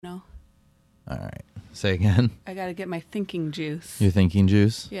No, All right. Say again. I gotta get my thinking juice. Your thinking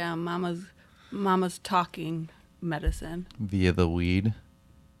juice Yeah, mama's talking medicine. via the weed.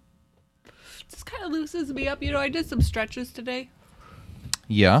 Just kind of loosens me up. I did some stretches today.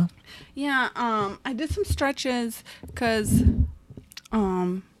 Yeah. Yeah, I did some stretches because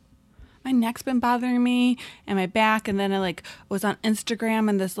my neck's been bothering me and my back, and then I was on Instagram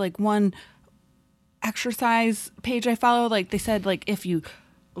and this one exercise page I follow, they said if you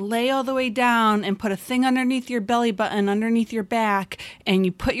lay all the way down and put a thing underneath your belly button, underneath your back, and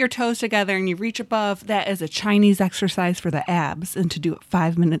you put your toes together and you reach above, that is a Chinese exercise for the abs, and to do it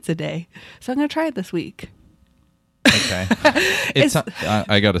 5 minutes a day. So I'm going to try it this week. Okay.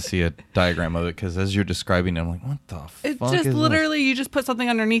 I got to see a diagram of it because as you're describing it, I'm like, what the fuck It's just is literally you just put something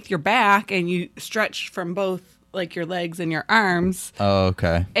underneath your back and you stretch from both your legs and your arms. Oh,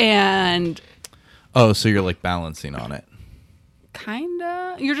 okay. And Oh, so you're balancing on it.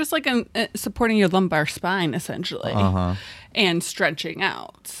 kinda, you're just supporting your lumbar spine essentially, and stretching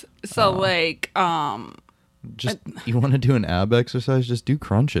out. So Just you want to do an ab exercise? Just do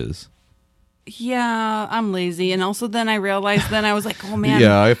crunches. yeah, I'm lazy, and also then I realized, I was like, oh man,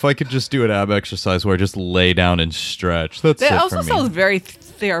 Yeah, if I could just do an ab exercise where I just lay down and stretch, that's that it also for me. sounds very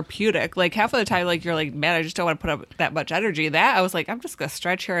therapeutic. Half of the time, you're man, I just don't want to put up that much energy. That I was like, I'm just gonna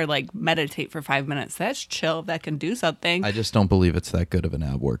stretch here and meditate for 5 minutes. That's chill. That can do something. I just don't believe it's that good of an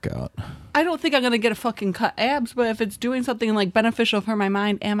ab workout. I don't think I'm gonna get a fucking cut abs, but if it's doing something beneficial for my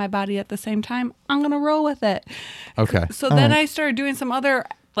mind and my body at the same time, I'm gonna roll with it. Okay. So All then right. I started doing some other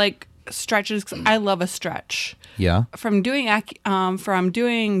stretches, 'cause I love a stretch. Yeah. From doing yoga,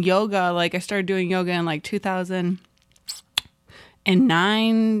 I started doing yoga in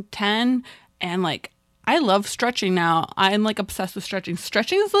 2009, 10, and I love stretching now. I'm obsessed with stretching.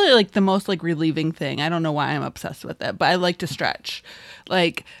 Stretching is really the most relieving thing. I don't know why I'm obsessed with it, but I like to stretch.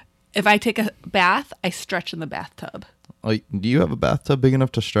 If I take a bath, I stretch in the bathtub. Do you have a bathtub big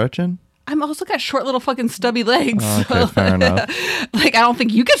enough to stretch in? I'm also got short little fucking stubby legs. Oh, okay, fair enough. I don't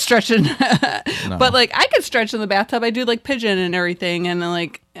think you can stretch in, No. but I could stretch in the bathtub. I do pigeon and everything, and then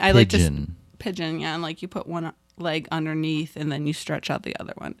I like to Pigeon. pigeon, yeah, and you put one leg underneath and then you stretch out the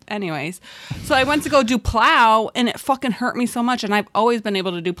other one. Anyways, so I went to go do plow and it fucking hurt me so much, and I've always been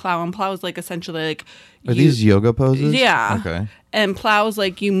able to do plow, and plow is essentially Are these yoga poses? yeah, Okay. and plow is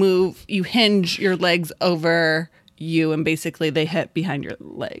you hinge your legs over you, and basically they hit behind your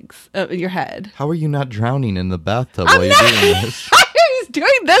legs, your head. How are you not drowning in the bathtub while you're doing this? He's doing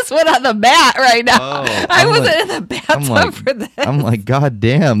this one on the mat right now. Oh, I I'm wasn't like- in the bathtub for this. I'm like, God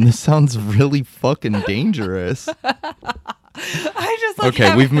damn, this sounds really fucking dangerous. I just Okay,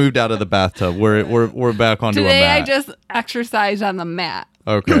 have- we've moved out of the bathtub. We're back onto today a mat. I just exercised on the mat.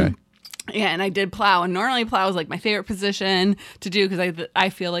 Okay. Yeah, and I did plow, and normally plow is my favorite position to do because I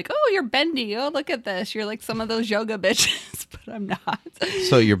feel oh, you're bendy. Oh, look at this. You're some of those yoga bitches, but I'm not.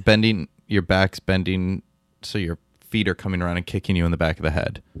 So you're bending, your back's bending, so your feet are coming around and kicking you in the back of the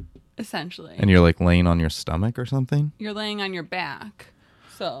head. Essentially. And you're laying on your stomach or something? You're laying on your back.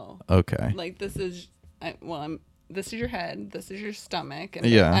 So, Okay. this is, this is your head, this is your stomach, and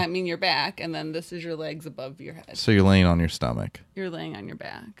Yeah. I mean your back, and then this is your legs above your head. So you're laying on your stomach. You're laying on your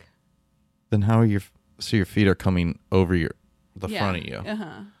back. Then how are so your feet are coming over the front of you?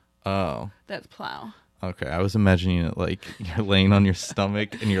 Uh-huh. Oh. That's plow. Okay, I was imagining it you're laying on your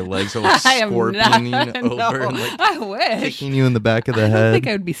stomach and your legs are I am scorpioning not, over no, and I wish. kicking you in the back of the I don't head. think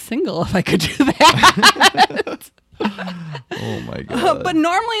I would be single if I could do that. Oh my god! But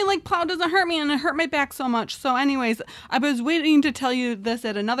normally, plow doesn't hurt me, and it hurt my back so much. So, anyways, I was waiting to tell you this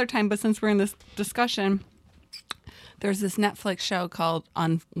at another time, but since we're in this discussion, there's this Netflix show called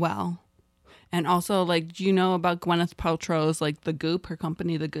Unwell. And also, do you know about Gwyneth Paltrow's, The Goop, her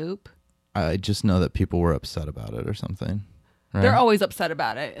company, The Goop? I just know that people were upset about it or something. Right? They're always upset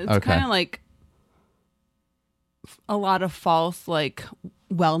about it. It's Okay. kind of a lot of false,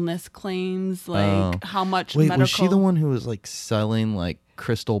 wellness claims, Oh. how much Wait, medical... was she the one who was selling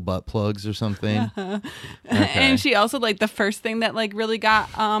crystal butt plugs or something? Okay. And she also the first thing that really got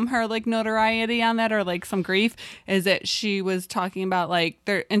her notoriety on that, or some grief, is that she was talking about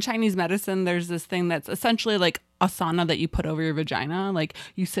there in Chinese medicine there's this thing that's essentially a sauna that you put over your vagina.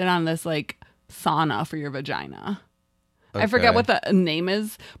 You sit on this sauna for your vagina. I forget Okay. what the name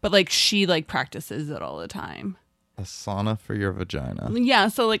is, but she practices it all the time. A sauna for your vagina. Yeah,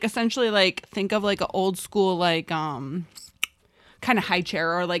 so essentially think of an old school kind of high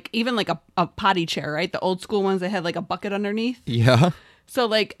chair, or even a potty chair, right? The old school ones that had a bucket underneath. Yeah. So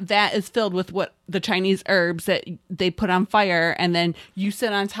that is filled with what the Chinese herbs that they put on fire, and then you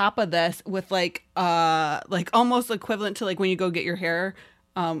sit on top of this with almost equivalent to when you go get your hair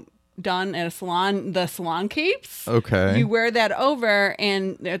done at a salon, the salon capes. Okay. You wear that over,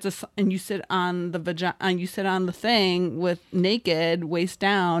 and and you sit on the vagina, and you sit on the thing with naked, waist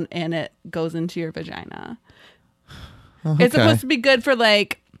down, and it goes into your vagina. Okay. It's supposed to be good for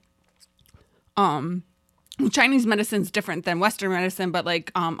like, Chinese medicine's different than Western medicine, but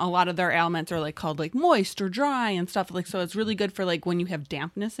like a lot of their ailments are like called like moist or dry and stuff, like, so it's really good for like when you have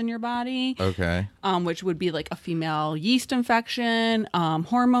dampness in your body. Okay. Which would be like a female yeast infection,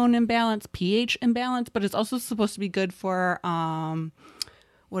 hormone imbalance, pH imbalance, but it's also supposed to be good for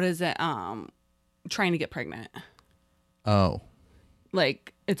what is it? Trying to get pregnant. Oh.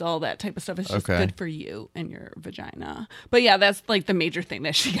 Like, it's all that type of stuff. It's just Okay. good for you and your vagina. But yeah, that's like the major thing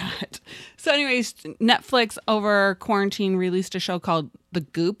that she got. So anyways, Netflix over quarantine released a show called The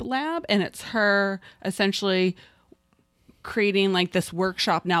Goop Lab, and it's her essentially creating like this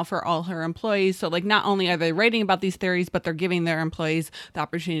workshop now for all her employees. So like, not only are they writing about these theories, but they're giving their employees the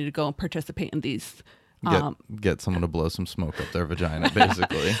opportunity to go and participate in these. Get someone to blow some smoke up their vagina,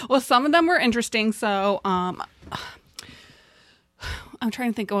 basically. Well, some of them were interesting. So I'm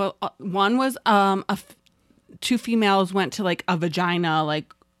trying to think. Well, one was two females went to like a vagina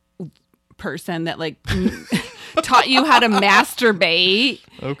like person that like taught you how to masturbate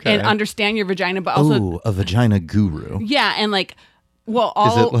and understand your vagina, but also Ooh, a vagina guru. Yeah, and like, well,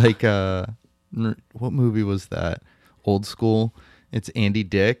 Is it like what movie was that? Old School. It's Andy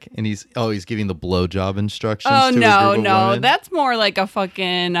Dick, and he's giving the blowjob instructions. Oh, to no, a group of no. women. That's more like a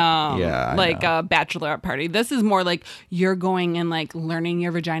fucking, I like know. a bachelorette party. This is more like you're going and like learning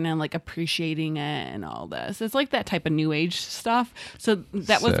your vagina and like appreciating it and all this. It's like that type of new age stuff. So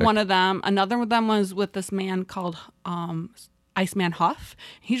that was Sick. one of them. Another of them was with this man called Iceman Huff.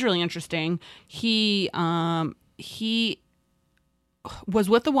 He's really interesting. He was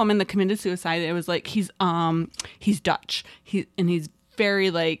with a woman that committed suicide. It was like he's Dutch. He's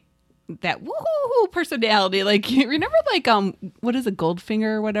very like that woohoo personality. Like, you remember like what is a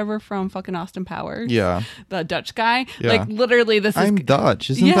Goldfinger or whatever from fucking Austin Powers? Yeah. The Dutch guy. Yeah. Like, literally this is I'm Dutch.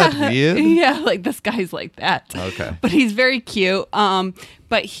 Isn't that weird? Yeah, like this guy's like that. Okay. But he's very cute.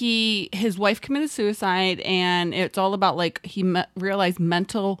 But his wife committed suicide, and it's all about like he realized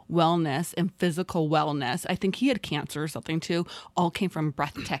mental wellness and physical wellness. I think he had cancer or something too. All came from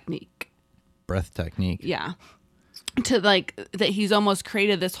breath technique. Breath technique. Yeah. To like that he's almost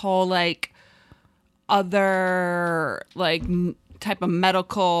created this whole like other like type of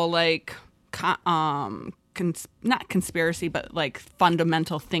medical like not conspiracy, but like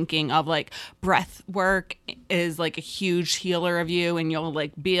fundamental thinking of like breath work is like a huge healer of you, and you'll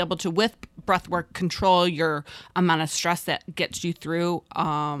like be able to with breath work control your amount of stress that gets you through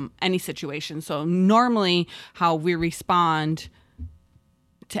any situation. So normally how we respond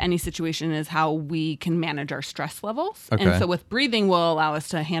to any situation is how we can manage our stress levels. Okay. And so with breathing will allow us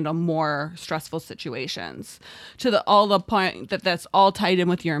to handle more stressful situations to all the point that that's all tied in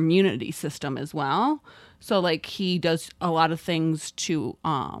with your immunity system as well. So like he does a lot of things to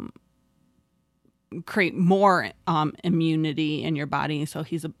create more immunity in your body. So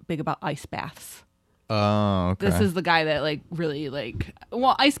he's big about ice baths. Oh, okay. This is the guy that like really like,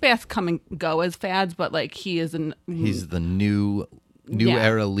 well, ice baths come and go as fads, but like he's the new Yeah.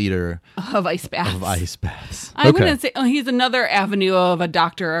 era leader of ice baths. of ice baths. I wouldn't say he's another avenue of a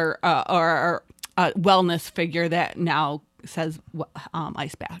doctor or a wellness figure that now says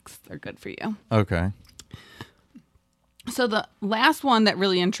ice baths are good for you. Okay. So the last one that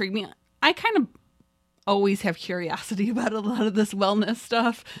really intrigued me, I kind of always have curiosity about a lot of this wellness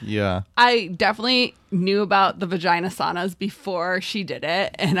stuff. Yeah. I definitely knew about the vagina saunas before she did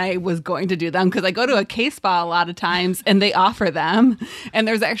it, and I was going to do them because I go to a K-spa a lot of times and they offer them. And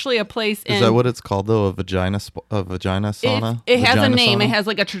there's actually a place in... Is that what it's called though? A vagina sauna? It has a Vagina name. sauna? It has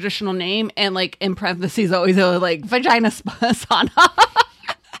like a traditional name, and like in parentheses always like vagina sauna.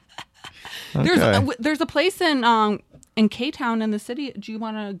 Okay. There's a place in K-Town in the city. Do you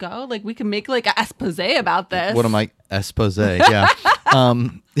want to go? Like, we can make like an expose about this. What am I? Expose. Yeah.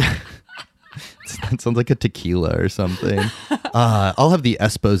 That sounds like a tequila or something. I'll have the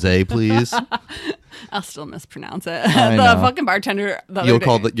expose, please. I'll still mispronounce it. I The know. fucking bartender. You'll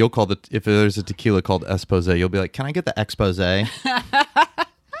call the if there's a tequila called expose, you'll be like, "Can I get the expose?"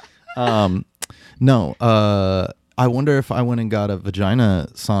 No. I wonder if I went and got a vagina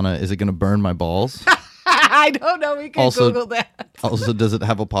sauna, is it going to burn my balls? I don't know. We can Also- Google that. Also, does it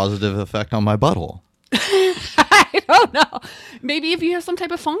have a positive effect on my butthole? I don't know. Maybe if you have some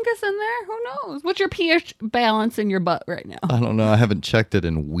type of fungus in there, who knows? What's your pH balance in your butt right now? I don't know. I haven't checked it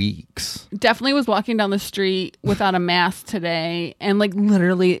in weeks. Definitely was walking down the street without a mask today, and like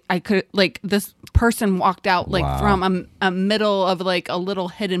literally I could like this person walked out like Wow. from a middle of like a little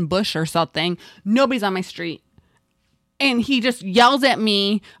hidden bush or something. Nobody's on my street. And he just yells at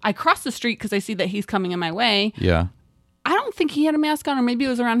me. I cross the street because I see that he's coming in my way. Yeah. I don't think he had a mask on, or maybe it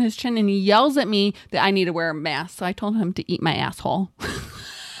was around his chin, and he yells at me that I need to wear a mask. So I told him to eat my asshole.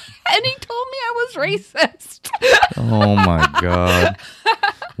 And he told me I was racist. Oh my God.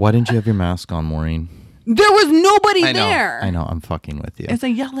 Why didn't you have your mask on, Maureen? There was nobody I know. there. I know. I'm fucking with you. As I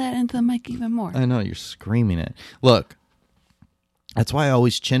yell that into the mic even more. I know. You're screaming it. Look. That's why I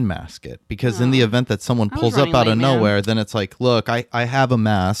always chin mask it, because in the event that someone pulls up running out late, of man. nowhere, then it's like, look, I have a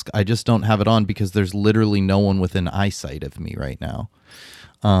mask. I just don't have it on because there's literally no one within eyesight of me right now.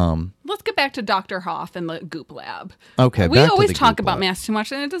 Let's get back to Dr. Hoff and the Goop Lab. Okay, We back to always the talk Goop about Lab. masks too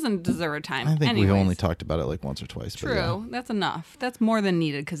much, and it doesn't deserve a time. I think Anyways, we only talked about it like once or twice. True. But, yeah. That's enough. That's more than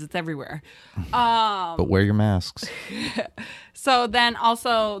needed because it's everywhere. But wear your masks. So then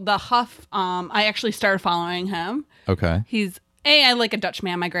also the Huff, I actually started following him. Okay. I like a Dutch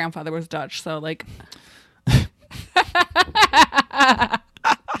man. My grandfather was Dutch, so like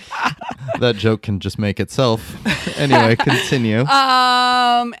That joke can just make itself. Anyway, continue.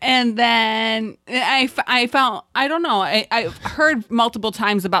 and then I found, I don't know, I've heard multiple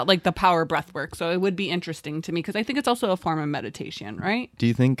times about like the power breath work, so it would be interesting to me because I think it's also a form of meditation, right? Do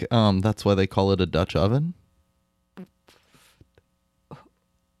you think that's why they call it a Dutch oven?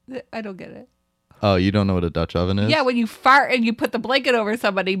 I don't get it. Oh, you don't know what a Dutch oven is? Yeah, when you fart and you put the blanket over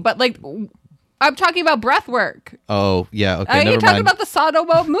somebody, but like I'm talking about breath work. Oh, yeah. Okay, Are you never talking mind. about the sauna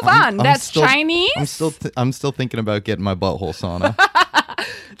mode? Move on. I'm That's still- Chinese. I'm still thinking about getting my butthole sauna.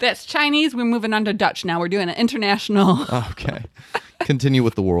 That's Chinese. We're moving on to Dutch now. We're doing an international. Okay. Continue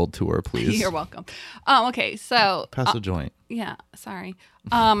with the world tour, please. You're welcome. Okay, so Pass a joint. yeah, sorry.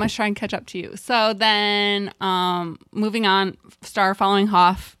 I was trying to catch up to you. So then, moving on, start following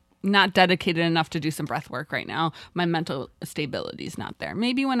Hoff. Not dedicated enough to do some breath work right now. My stability is not there.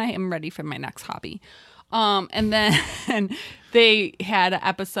 Maybe when I am ready for my next hobby. And then they had an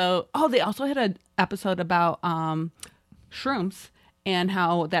episode. Oh, they also had an episode about shrooms and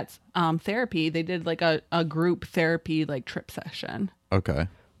how that's therapy. They did like a group therapy like trip session. Okay.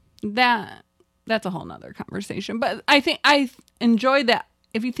 That's a whole nother conversation. But I think I enjoyed that.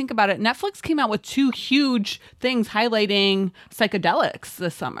 If you think about it, Netflix came out with 2 huge things highlighting psychedelics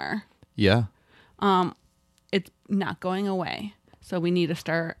this summer. Yeah. It's not going away. So we need to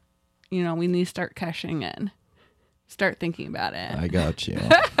start, cashing in. Start thinking about it. I got you.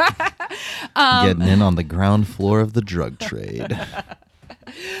 Getting in on the ground floor of the drug trade.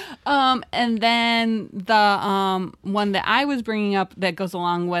 And then the one that I was bringing up that goes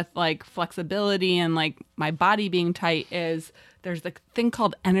along with like flexibility and like my body being tight is there's the thing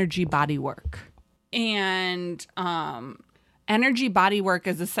called energy body work. And energy body work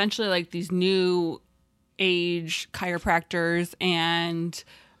is essentially like these new age chiropractors and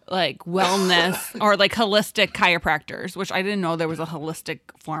like wellness or like holistic chiropractors, which I didn't know there was a holistic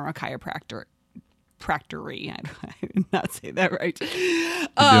form of chiropractor. Practory. I did not say that right. You're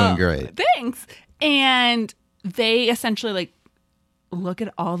doing great. Thanks. And they essentially like look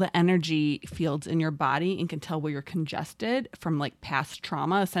at all the energy fields in your body and can tell where you're congested from like past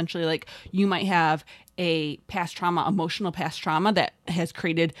trauma. Essentially, like you might have a past trauma, emotional past trauma that has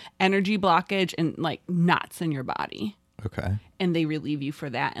created energy blockage and like knots in your body. Okay. And they relieve you for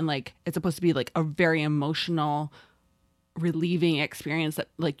that. And like it's supposed to be like a very emotional relieving experience that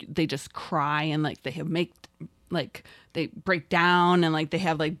like they just cry and like they they break down and like they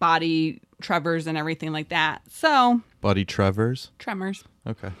have like body tremors and everything like that. So Buddy Trevors. tremors.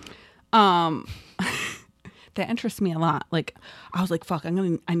 Okay. That interests me a lot. Like I was like, fuck, I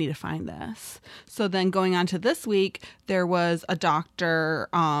need to find this. So then going on to this week, there was a doctor,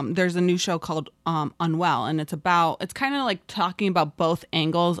 there's a new show called Unwell, and it's kind of like talking about both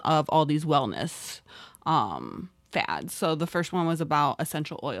angles of all these wellness fads. So the first one was about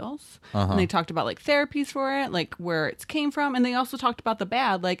essential oils, and they talked about like therapies for it, like where it came from, and they also talked about the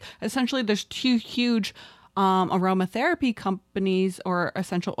bad. Like essentially, there's 2 huge aromatherapy companies or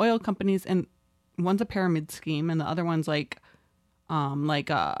essential oil companies, and one's a pyramid scheme, and the other one's like a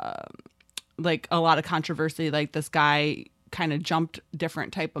lot of controversy. Like this guy kind of jumped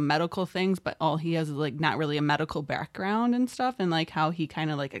different type of medical things, but all he has is like not really a medical background and stuff, and like how he kind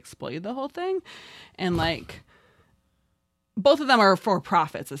of like exploited the whole thing, and like. Both of them are for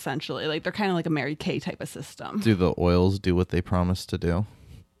profits, essentially. Like they're kind of like a Mary Kay type of system. Do the oils do what they promise to do?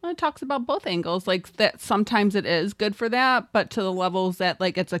 Well, it talks about both angles, like that sometimes it is good for that, but to the levels that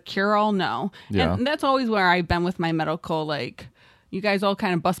like it's a cure-all, no. Yeah. And that's always where I've been with my medical, like you guys all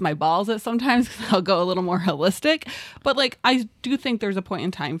kind of bust my balls at sometimes because I'll go a little more holistic. But like I do think there's a point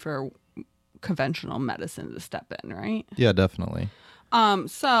in time for conventional medicine to step in, right? Yeah, definitely.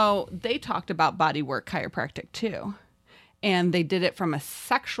 So they talked about bodywork chiropractic too. And they did it from a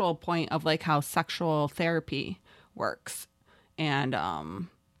sexual point of like how sexual therapy works. And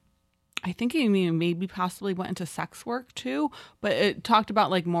I think it maybe possibly went into sex work too, but it talked about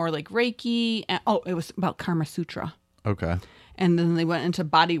like more like Reiki and it was about Karma Sutra. Okay. And then they went into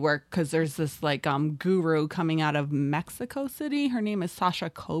body work because there's this like guru coming out of Mexico City. Her name is Sasha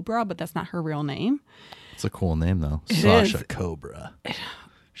Cobra, but that's not her real name. It's a cool name though. It Sasha is. Cobra.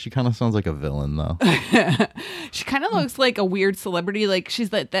 She kind of sounds like a villain though. She kind of looks like a weird celebrity. Like she's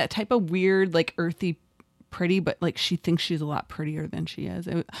that type of weird, like earthy pretty, but like she thinks she's a lot prettier than she is.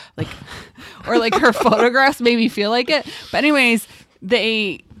 Like, or like her photographs made me feel like it. But anyways,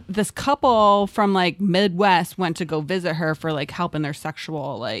 this couple from like Midwest went to go visit her for like help in their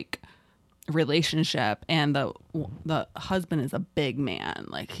sexual like relationship, and the husband is a big man.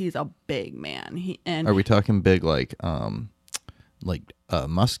 Like he's a big man. Are we talking big like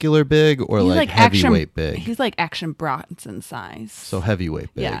muscular big or like heavyweight big? He's like Action Bronson size. So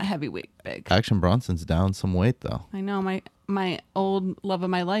heavyweight big. Yeah, heavyweight big. Action Bronson's down some weight though. I know, my old love of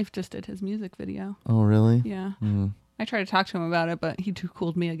my life just did his music video. Oh really? Yeah. I tried to talk to him about it, but he too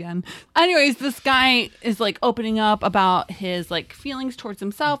cooled me again. Anyways, this guy is like opening up about his like feelings towards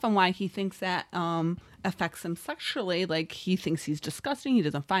himself and why he thinks that affects him sexually. Like he thinks he's disgusting. He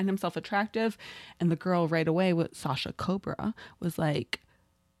doesn't find himself attractive. And the girl right away with Sasha Cobra was like,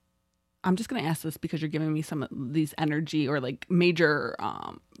 I'm just going to ask this because you're giving me some of these energy or like major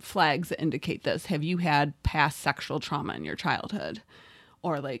flags that indicate this. Have you had past sexual trauma in your childhood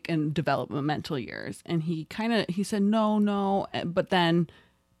or like in developmental years? And he said, no. But then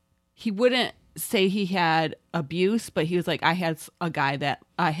he wouldn't say he had abuse, but he was like, I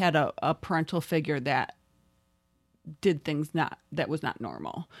had a parental figure that did things that was not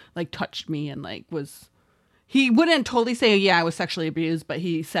normal, like touched me and like he wouldn't totally say, yeah, I was sexually abused, but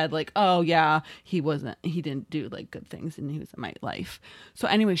he said like, oh yeah, he didn't do like good things and he was in my life. So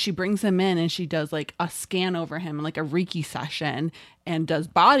anyway, she brings him in and she does like a scan over him and like a Reiki session and does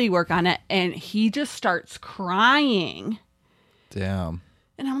body work on it. And he just starts crying. Damn.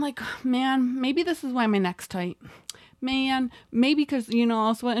 And I'm like, man, maybe this is why my neck's tight. Man, maybe because,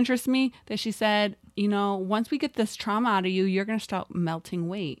 also what interests me that she said, once we get this trauma out of you, you're going to start melting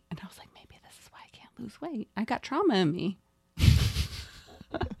weight. And I was like, maybe this is why I can't lose weight. I got trauma in me.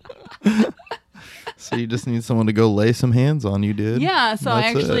 So you just need someone to go lay some hands on you, dude. Yeah, so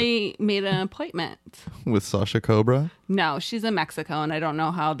I That's actually made an appointment. With Sasha Cobra? No, she's in Mexico, and I don't know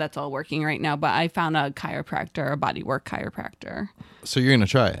how that's all working right now, but I found a chiropractor, a bodywork chiropractor. So you're going to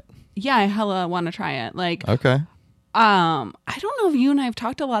try it? Yeah, I hella want to try it. Like, okay. I don't know if you and I have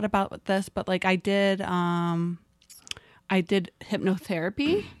talked a lot about this, but like I did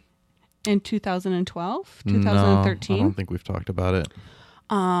hypnotherapy in 2012, 2013. No, I don't think we've talked about it.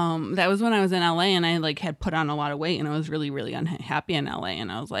 That was when I was in LA and I like had put on a lot of weight and I was really, really unhappy in LA. And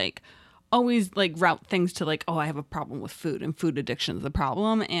I was like, always like route things to like, oh, I have a problem with food and food addiction is the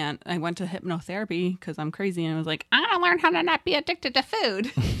problem. And I went to hypnotherapy because I'm crazy. And I was like, I gotta learn how to not be addicted to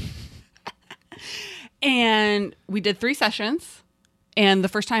food. And we did 3 sessions. And the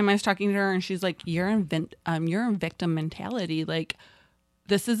first time I was talking to her and she's like, you're in victim mentality. Like,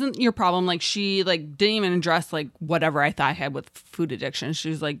 this isn't your problem. Like she like didn't even address like whatever I thought I had with food addiction. She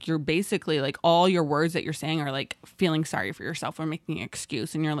was like, you're basically like all your words that you're saying are like feeling sorry for yourself or making an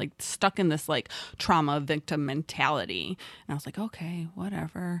excuse. And you're like stuck in this like trauma victim mentality. And I was like, okay,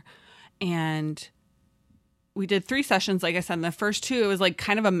 whatever. And we did 3 sessions. Like I said, in the first 2, it was like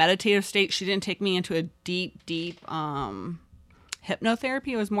kind of a meditative state. She didn't take me into a deep hypnotherapy.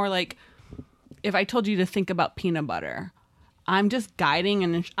 It was more like if I told you to think about peanut butter, I'm just guiding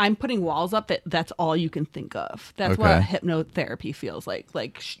and I'm putting walls up that's all you can think of. That's Okay. what hypnotherapy feels like.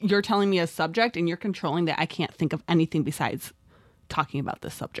 Like you're telling me a subject and you're controlling that I can't think of anything besides talking about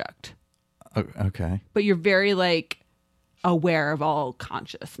this subject. Okay. But you're very like aware of all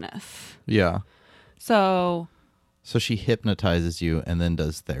consciousness. Yeah. So she hypnotizes you and then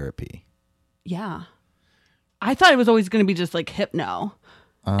does therapy. yeah. I thought it was always going to be just like hypno.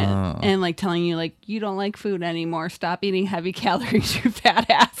 And like telling you like you don't like food anymore, stop eating heavy calories, you fat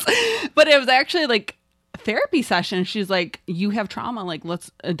ass. But it was actually like a therapy session. She's like, you have trauma, like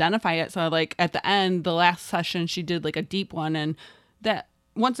let's identify it. So like at the end, the last session she did like a deep one, and that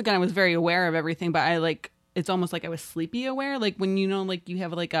once again I was very aware of everything, but I like it's almost like I was sleepy aware. Like when like you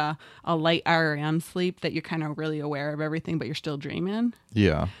have like a light REM sleep that you're kind of really aware of everything, but you're still dreaming.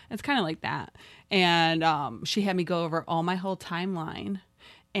 Yeah. It's kind of like that. And she had me go over all my whole timeline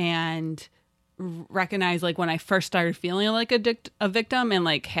and recognize like when I first started feeling like a victim and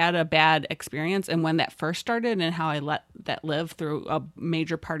like had a bad experience, and when that first started and how I let that live through a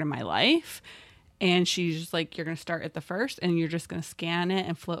major part of my life. And she's just like, you're going to start at the first and you're just going to scan it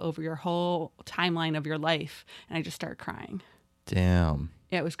and float over your whole timeline of your life. And I just started crying. Damn.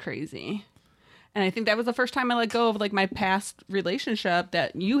 Yeah, it was crazy. And I think that was the first time I let go of like my past relationship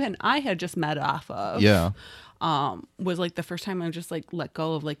that you and I had just met off of. Yeah. Was like the first time I just like let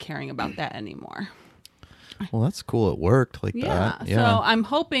go of like caring about that anymore. Well, that's cool. It worked like that. Yeah. So I'm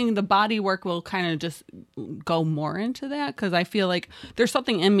hoping the body work will kind of just go more into that, because I feel like there's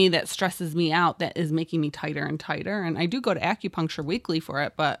something in me that stresses me out that is making me tighter and tighter. And I do go to acupuncture weekly for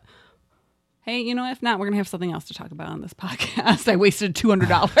it, but hey, if not, we're going to have something else to talk about on this podcast. I wasted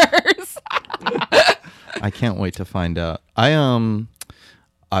 $200. I can't wait to find out.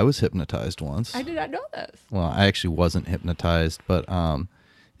 I was hypnotized once. I did not know this. Well, I actually wasn't hypnotized, but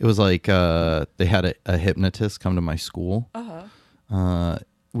it was like they had a hypnotist come to my school.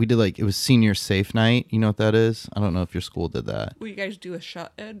 We did it was senior safe night. You know what that is? I don't know if your school did that. Well, you guys do a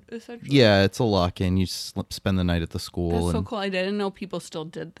shut-in, essentially? Yeah, it's a lock-in. You spend the night at the school. That's so cool. I didn't know people still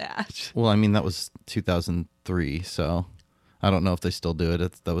did that. Well, I mean, that was 2003, so I don't know if they still do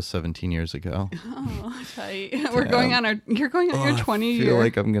it. That was 17 years ago. Oh, tight. You're going on your 20 year. I feel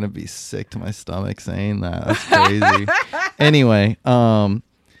like I'm going to be sick to my stomach saying that. That's crazy. Anyway,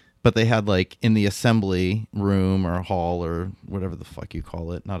 but they had in the assembly room or hall or whatever the fuck you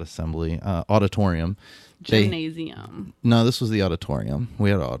call it, not assembly, auditorium. Gymnasium. No, this was the auditorium.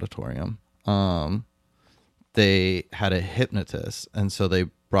 We had an auditorium. They had a hypnotist, and so they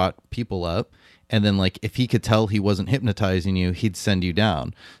brought people up, and then if he could tell he wasn't hypnotizing you, he'd send you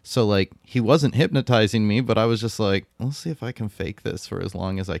down. So he wasn't hypnotizing me, but I was just like, let's see if I can fake this for as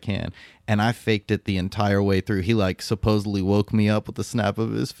long as I can. And I faked it the entire way through. He supposedly woke me up with the snap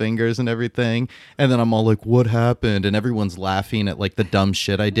of his fingers and everything. And then I'm all like, what happened? And everyone's laughing at the dumb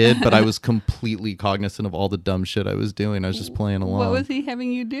shit I did, but I was completely cognizant of all the dumb shit I was doing. I was just playing along. What was he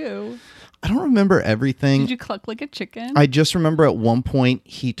having you do? I don't remember everything. Did you cluck like a chicken? I just remember at one point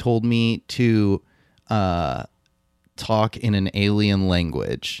he told me to talk in an alien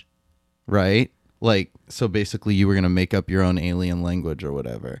language, right? So basically you were going to make up your own alien language or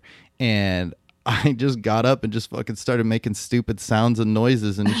whatever. And I just got up and just fucking started making stupid sounds and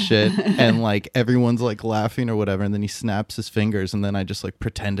noises and shit. And everyone's laughing or whatever. And then he snaps his fingers. And then I just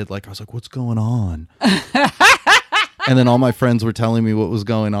pretended I was like, what's going on? And then all my friends were telling me what was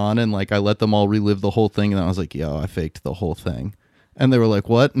going on, and I let them all relive the whole thing, and I was like, yo, I faked the whole thing. And they were like,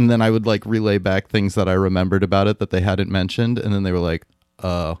 what? And then I would relay back things that I remembered about it that they hadn't mentioned, and then they were like,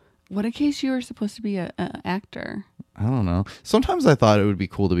 what in case you were supposed to be an actor? I don't know. Sometimes I thought it would be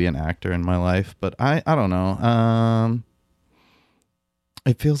cool to be an actor in my life, but I don't know.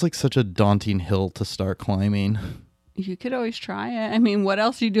 It feels like such a daunting hill to start climbing. You could always try it. I mean, what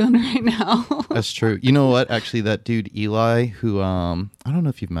else are you doing right now? That's true. You know what? Actually, that dude Eli, who I don't know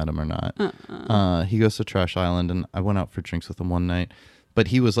if you've met him or not. He goes to Trash Island, and I went out for drinks with him one night. But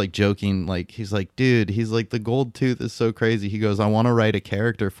he was joking, he's like, dude, he's the gold tooth is so crazy. He goes, I want to write a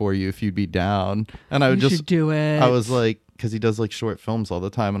character for you if you'd be down. And I would should do it. I was like, because he does short films all the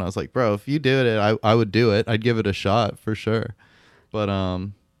time, and I was like, bro, if you did it, I would do it. I'd give it a shot for sure. But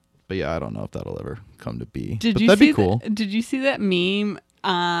yeah, I don't know if that'll ever come to be. That'd be cool. Did you see that meme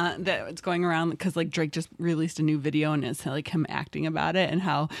that's going around? Because Drake just released a new video, and it's him acting about it, and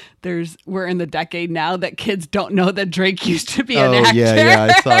how we're in the decade now that kids don't know that Drake used to be an actor. Yeah,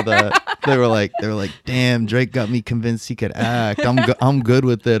 I saw that. They were like, damn, Drake got me convinced he could act. I'm good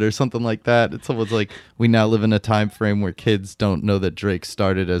with it, or something like that. It's almost like we now live in a time frame where kids don't know that Drake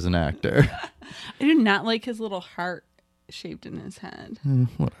started as an actor. I do not like his little heart shaped in his head.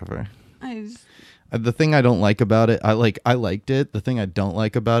 Whatever. The thing I don't like about it, I liked it. The thing I don't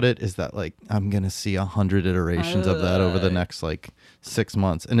like about it is that I'm gonna see 100 iterations of that over the next 6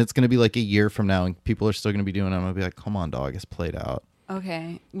 months, and it's gonna be a year from now, and people are still gonna be doing it. I'm gonna be like, come on, dog, it's played out.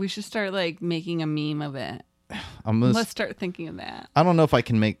 Okay, we should start making a meme of it. Let's start thinking of that. I don't know if I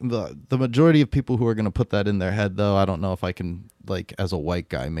can make the majority of people who are gonna put that in their head, though. I don't know if I can as a white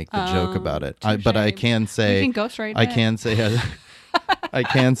guy make the joke about it. But I can say you can ghostwrite I can say I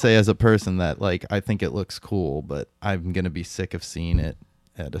can say as a person that I think it looks cool, but I'm gonna be sick of seeing it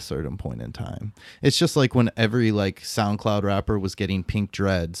at a certain point in time. It's just when every SoundCloud rapper was getting pink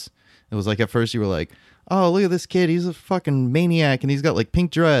dreads. It was at first you were like, oh, look at this kid, he's a fucking maniac and he's got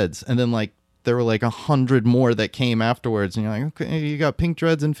pink dreads, and then there were like 100 more that came afterwards, and you're like, okay, you got pink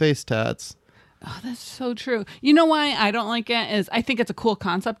dreads and face tats. Oh, that's so true. You know why I don't like it is I think it's a cool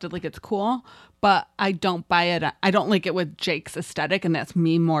concept. Like it's cool, but I don't buy it. I don't like it with Jake's aesthetic, and that's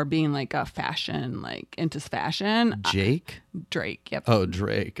me more being like a fashion, like into fashion. Jake? Drake. Yep. Oh,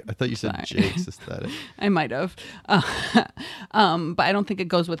 Drake. I thought you said Sorry. Jake's aesthetic. I might have, but I don't think it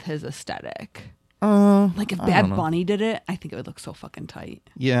goes with his aesthetic. Like if I Bad don't know. Bunny did it, I think it would look so fucking tight.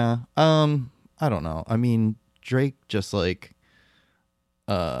 Yeah. I don't know. I mean, Drake just like,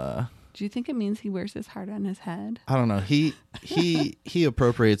 Do you think it means he wears his heart on his head? I don't know. He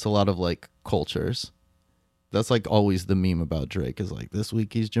appropriates a lot of like cultures. That's like always the meme about Drake is like this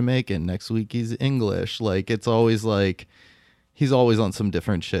week he's Jamaican, next week he's English. Like it's always like he's always on some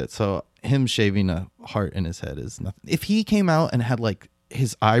different shit. So him shaving a heart in his head is nothing. If he came out and had like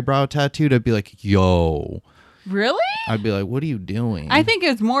his eyebrow tattooed, I'd be like, yo. Really? I'd be like, what are you doing? I think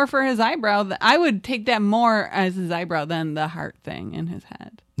it's more for his eyebrow. I would take that more as his eyebrow than the heart thing in his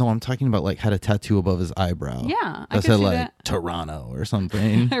head. No, I'm talking about like had a tattoo above his eyebrow. Yeah, I that could said see like that. Toronto or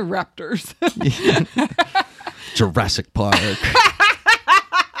something. Raptors. Jurassic Park.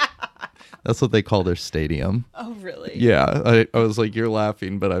 That's what they call their stadium. Oh, really? Yeah, I was like, you're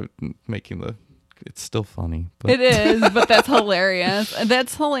laughing, but I'm making the. It's still funny. But. It is, but that's hilarious.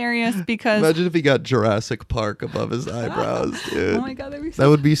 That's hilarious because Imagine if he got Jurassic Park above his eyebrows, dude. oh my god, that'd be so That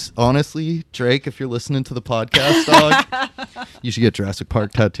would be honestly, Drake. If you're listening to the podcast, dog, you should get Jurassic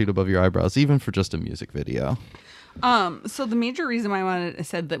Park tattooed above your eyebrows, even for just a music video. So the major reason why I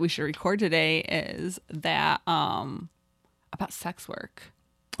said that we should record today is that about sex work.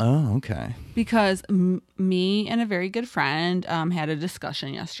 Oh, okay. Because me and a very good friend had a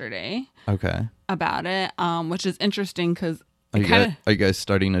discussion yesterday Okay. about it, which is interesting because Are you guys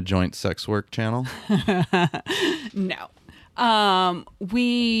starting a joint sex work channel? no.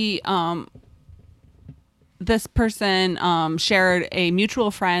 This person shared a mutual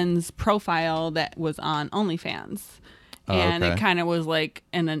friend's profile that was on OnlyFans. Oh, And okay. it kind of was like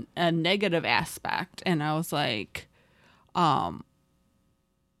in a negative aspect. And I was like,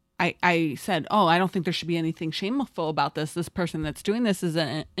 I said, oh, I don't think there should be anything shameful about this. This person that's doing this is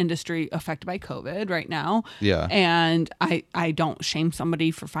an industry affected by COVID right now. Yeah. And I don't shame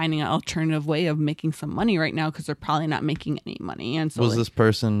somebody for finding an alternative way of making some money right now because they're probably not making any money. And so Was this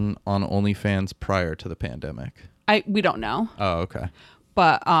person on OnlyFans prior to the pandemic? we don't know. Oh, okay.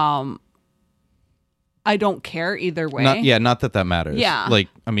 But I don't care either way. Not that matters. Yeah. Like,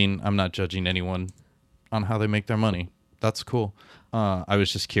 I mean, I'm not judging anyone on how they make their money. That's cool. I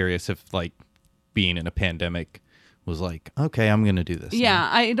was just curious if, like, being in a pandemic was like, okay, I'm going to do this. Yeah, now.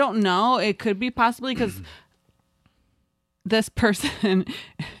 I don't know. It could be possibly because this person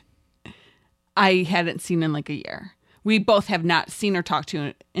I hadn't seen in like a year. We both have not seen or talked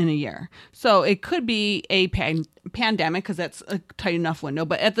to in a year. So it could be a pandemic because that's a tight enough window.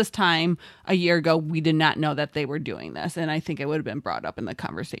 But at this time, a year ago, we did not know that they were doing this. And I think it would have been brought up in the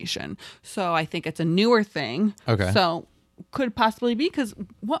conversation. So I think it's a newer thing. Okay. So could possibly be because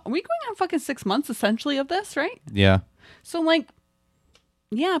what are we going on fucking 6 months essentially of this, right? Yeah. So like,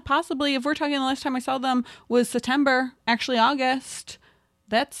 yeah, possibly if we're talking the last time I saw them was September, actually August,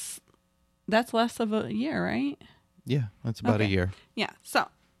 that's less of a year, right? Yeah. That's about a Okay. year. Yeah. So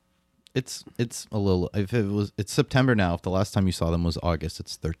It's a little, it's September now. If the last time you saw them was August,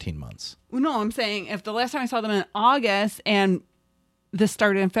 it's 13 months. no, I'm saying if the last time I saw them in August and this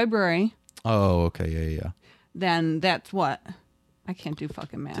started in February, Oh, okay. Yeah. then that's what? I can't do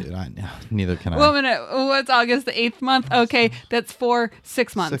fucking math. Dude, neither can I. Well, a minute. What's August, the 8th month? Okay, that's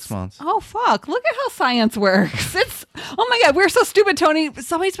 6 months. 6 months. Oh, fuck. Look at how science works. Oh my God, we're so stupid, Tony.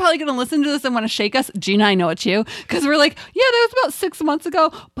 Somebody's probably going to listen to this and want to shake us. Gina, I know it's you. Because we're like, yeah, that was about 6 months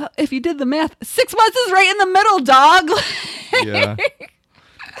ago. But if you did the math, 6 months is right in the middle, dog. Yeah.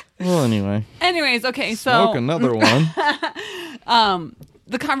 Well, anyway. Anyways, okay, Smoke so another one.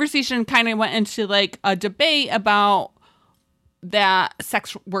 the conversation kind of went into like a debate about that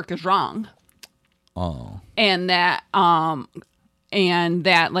sex work is wrong. Oh. And that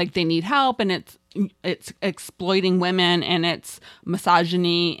like they need help and it's exploiting women and it's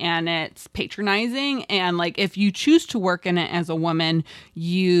misogyny and it's patronizing, and like if you choose to work in it as a woman,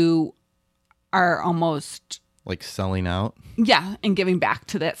 you are almost Like selling out? and giving back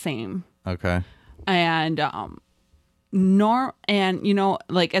to that same. Okay. And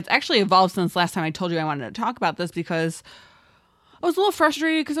like it's actually evolved since last time I told you I wanted to talk about this, because I was a little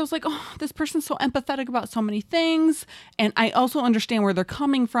frustrated because I was like, oh, this person's so empathetic about so many things. And I also understand where they're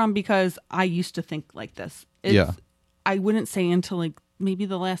coming from because I used to think like this. Yeah. I wouldn't say until like maybe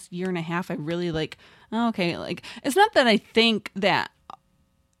the last year and a half, I really like, oh, okay, like it's not that I think that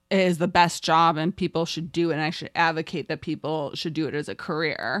is the best job and people should do it, and I should advocate that people should do it as a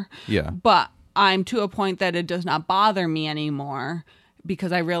career. Yeah. But I'm to a point that it does not bother me anymore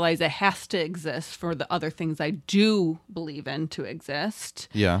because I realize it has to exist for the other things I do believe in to exist.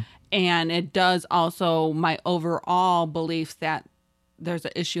 Yeah. And it does also my overall beliefs that there's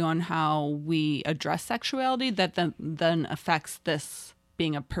an issue on how we address sexuality that then affects this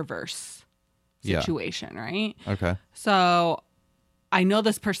being a perverse situation, right? Okay. So I know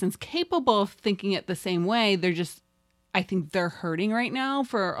this person's capable of thinking it the same way. I think they're hurting right now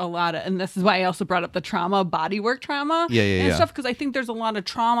for a lot of, and this is why I also brought up the trauma, bodywork trauma and stuff, because I think there's a lot of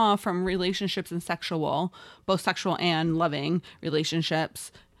trauma from relationships and both sexual and loving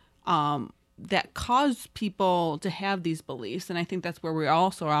relationships, that cause people to have these beliefs. And I think that's where we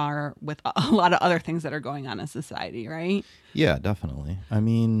also are with a lot of other things that are going on in society, right? Yeah, definitely. I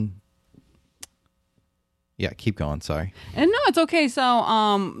mean, yeah, keep going. Sorry. And no, it's okay.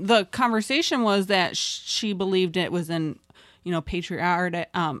 So the conversation was that she believed it was in, patriotic,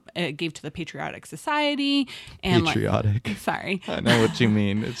 it gave to the patriotic society. And patriotic. Sorry. I know what you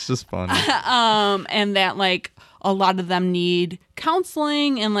mean. It's just funny. And that like a lot of them need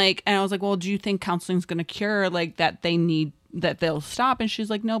counseling and I was like, well, do you think counseling's going to cure like that that they'll stop? And she's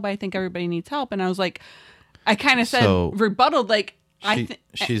like, no, but I think everybody needs help. And I was like, I kind of said, rebutted, like,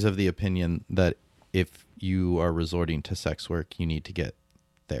 she's of the opinion that if you are resorting to sex work, you need to get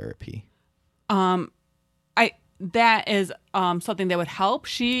therapy. That is something that would help.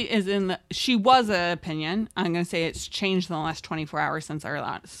 She was an opinion. I'm going to say it's changed in the last 24 hours since our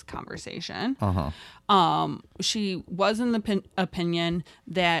last conversation. She was in the opinion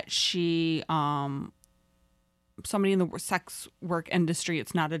that somebody in the sex work industry,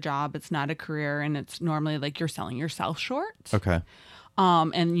 it's not a job, it's not a career, and it's normally like you're selling yourself short. Okay.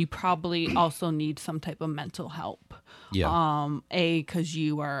 And you probably also need some type of mental help. Yeah. Because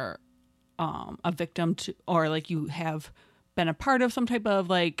you are a victim to, or like you have been a part of some type of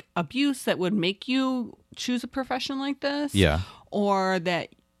like abuse that would make you choose a profession like this. Yeah. Or that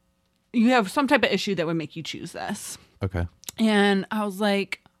you have some type of issue that would make you choose this. Okay. And I was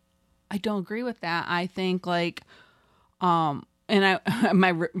like, I don't agree with that. I think like, and my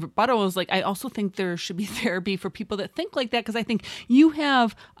rebuttal was like, I also think there should be therapy for people that think like that, because I think you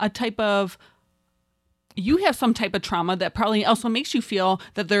have some type of trauma that probably also makes you feel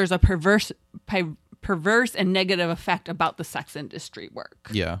that there's a perverse and negative effect about the sex industry work.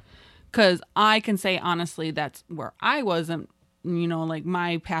 Yeah. Because I can say honestly, that's where I was, and like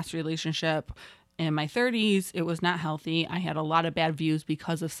my past relationship in my 30s, it was not healthy. I had a lot of bad views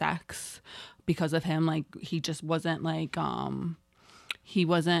because of sex, because of him. Like he just wasn't like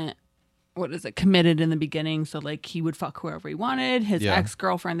committed in the beginning. So like he would fuck whoever he wanted. His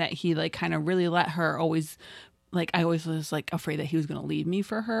ex-girlfriend that he like kind of really let her always, like I always was like afraid that he was going to leave me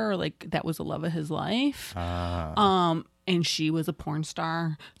for her. Like that was the love of his life. And she was a porn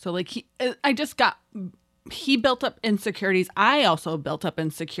star. So like he built up insecurities. I also built up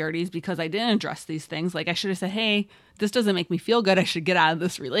insecurities because I didn't address these things. Like I should have said, hey, this doesn't make me feel good. I should get out of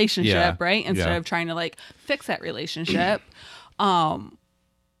this relationship, right? Instead of trying to like fix that relationship.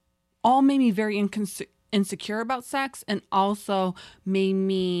 All made me very insecure about sex, and also made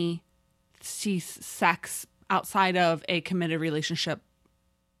me see sex outside of a committed relationship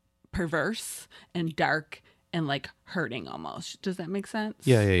perverse and dark and like hurting almost. Does that make sense?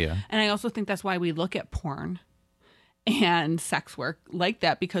 Yeah. And I also think that's why we look at porn and sex work like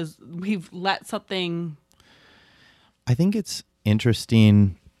that, because we've let something. I think it's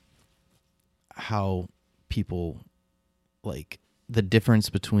interesting how people like the difference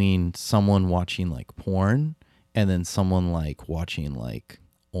between someone watching like porn and then someone like watching like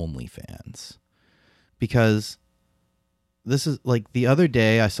OnlyFans. Because this is like the other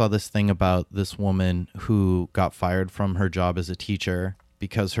day I saw this thing about this woman who got fired from her job as a teacher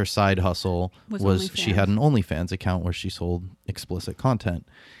because her side hustle was she had an OnlyFans account where she sold explicit content.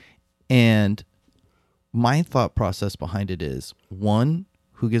 And my thought process behind it is, one,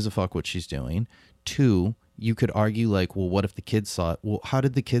 who gives a fuck what she's doing? Two, you could argue like, well, what if the kids saw it? Well, how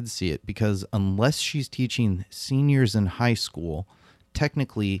did the kids see it? Because unless she's teaching seniors in high school,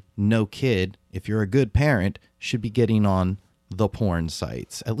 technically no kid, if you're a good parent, should be getting on the porn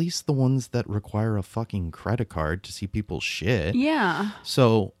sites, at least the ones that require a fucking credit card to see people's shit. Yeah.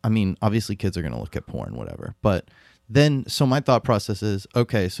 So, I mean, obviously kids are going to look at porn, whatever. But then, so my thought process is,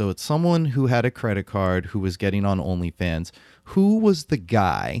 okay, so it's someone who had a credit card who was getting on OnlyFans. Who was the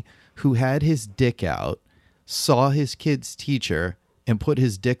guy who had his dick out, saw his kid's teacher, and put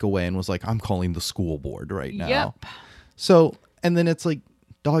his dick away and was like, I'm calling the school board right now? Yep. So, and then it's like,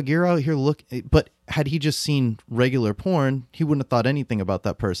 dog, you're out here but had he just seen regular porn, he wouldn't have thought anything about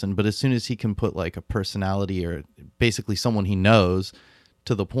that person. But as soon as he can put like a personality or basically someone he knows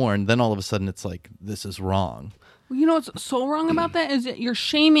to the porn, then all of a sudden it's like, this is wrong. Well, you know what's so wrong about that is that you're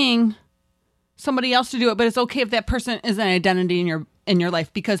shaming somebody else to do it, but it's okay if that person is an identity in your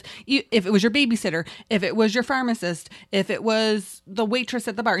life, because if it was your babysitter, if it was your pharmacist, if it was the waitress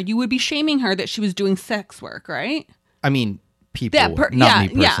at the bar, you would be shaming her that she was doing sex work, right? I mean, people, not me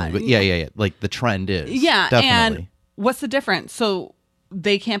personally, but yeah. Like the trend is. Yeah, definitely. and what's the difference? So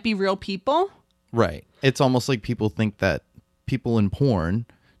they can't be real people? Right. It's almost like people think that people in porn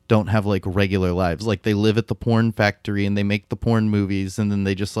don't have like regular lives. Like they live at the porn factory and they make the porn movies and then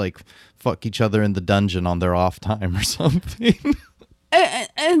they just like fuck each other in the dungeon on their off time or something.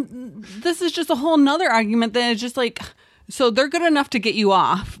 And this is just a whole nother argument that is just like, so they're good enough to get you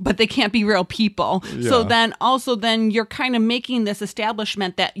off, but they can't be real people. Yeah. So then you're kind of making this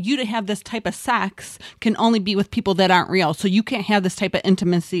establishment that you to have this type of sex can only be with people that aren't real. So you can't have this type of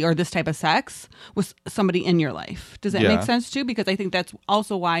intimacy or this type of sex with somebody in your life. Does that make sense too? Because I think that's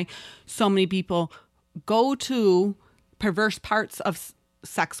also why so many people go to perverse parts of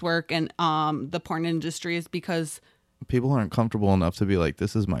sex work and the porn industry is because people aren't comfortable enough to be like,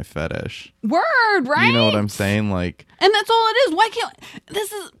 this is my fetish. Word, right? You know what I'm saying? Like, and that's all it is. Why can't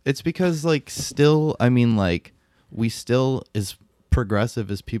it's because like still, I mean, like we still, as progressive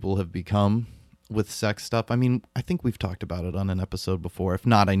as people have become with sex stuff. I mean, I think we've talked about it on an episode before. If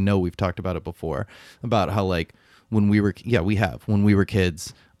not, I know we've talked about it before about how like when we were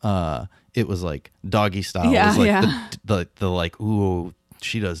kids, it was like doggy style. Yeah, it was like the like, ooh,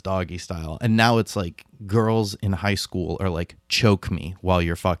 she does doggy style. And now it's like girls in high school are like, choke me while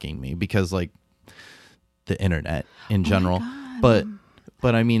you're fucking me, because like the internet in general. But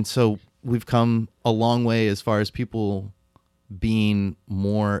I mean, so we've come a long way as far as people being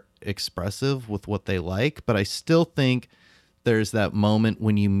more expressive with what they like. But I still think there's that moment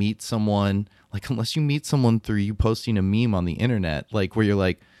when you meet someone, like unless you meet someone through you posting a meme on the internet, like where you're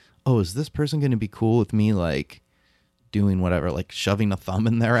like, oh, is this person going to be cool with me? Like, doing whatever, like shoving a thumb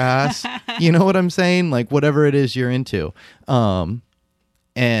in their ass, you know what I'm saying? Like whatever it is you're into, and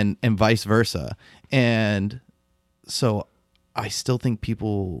vice versa. And so I still think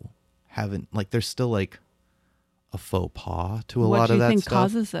people haven't, like, there's still like a faux pas to a lot of that stuff. What do you think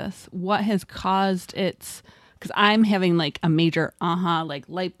causes this? What has caused its, because I'm having like a major like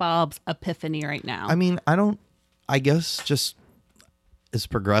light bulbs epiphany right now. I mean, I guess just as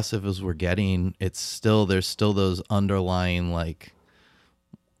progressive as we're getting, there's still those underlying like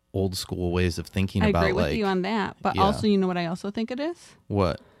old school ways of thinking about. I agree with you on that, but also, you know what I also think it is?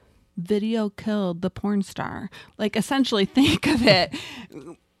 What? Video killed the porn star. Like essentially, think of it: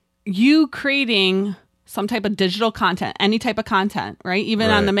 you creating some type of digital content, any type of content, right? Even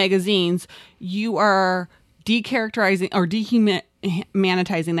on the magazines, you are decharacterizing or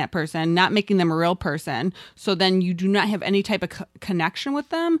dehumanizing that person, not making them a real person. So then you do not have any type of connection with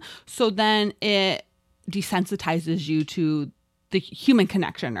them. So then it desensitizes you to the human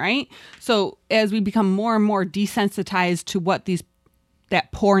connection, right? So as we become more and more desensitized to what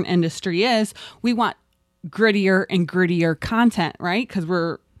that porn industry is, we want grittier and grittier content, right? Because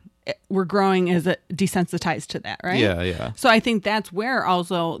we're growing as desensitized to that, right? Yeah. So I think that's where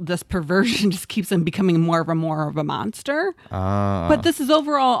also this perversion just keeps them becoming more of a monster. But this is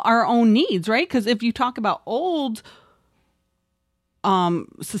overall our own needs, right? Because if you talk about old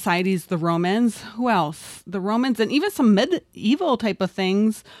societies, the Romans, who else? The Romans and even some medieval type of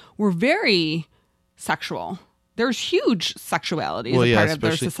things were very sexual. There's huge sexuality as a part of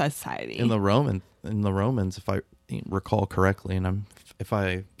their society. In the Romans, if I recall correctly, and if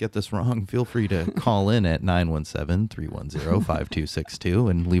I get this wrong, feel free to call in at 917-310-5262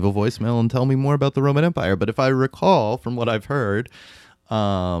 and leave a voicemail and tell me more about the Roman Empire. But if I recall from what I've heard,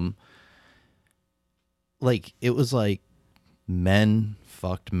 like it was like men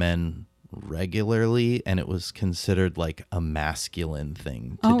fucked men regularly, and it was considered like a masculine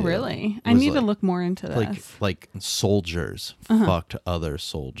thing to do. Oh, really? I need to look more into this. Like soldiers fucked other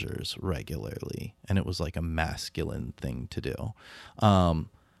soldiers regularly, and it was like a masculine thing to do.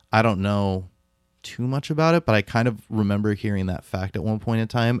 I don't know too much about it, but I kind of remember hearing that fact at one point in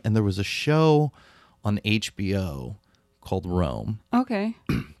time, and there was a show on HBO called Rome. Okay.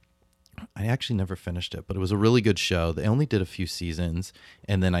 I actually never finished it, but it was a really good show. They only did a few seasons,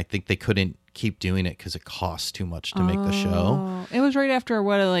 and then I think they couldn't keep doing it because it cost too much to make the show. It was right after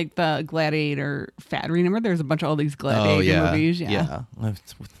like the Gladiator fad. Remember, there's a bunch of all these Gladiator movies. Yeah.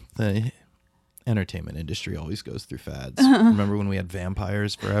 The entertainment industry always goes through fads. Remember when we had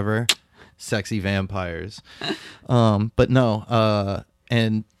vampires forever? Sexy vampires. But no.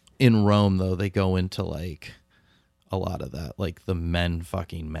 And in Rome, though, they go into like a lot of that, like the men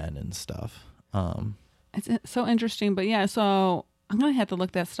fucking men and stuff. It's so interesting. But yeah, so I'm going to have to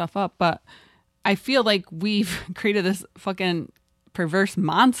look that stuff up. But I feel like we've created this fucking perverse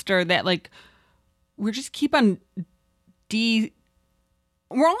monster that like we're just keep on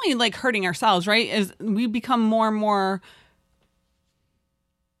we're only like hurting ourselves, right? As we become more and more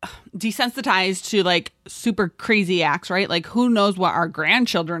desensitized to like super crazy acts, right? Like who knows what our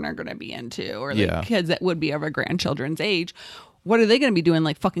grandchildren are going to be into, or like kids that would be of our grandchildren's age. What are they going to be doing?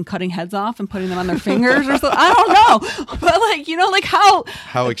 Like fucking cutting heads off and putting them on their fingers or something? I don't know. But like, you know, like how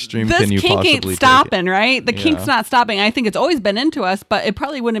extreme can you possibly ain't stopping, right? The kink's not stopping. I think it's always been into us, but it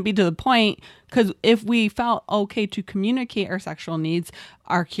probably wouldn't be to the point, because if we felt okay to communicate our sexual needs,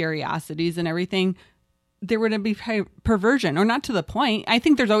 our curiosities and everything, there wouldn't be perversion, or not to the point. I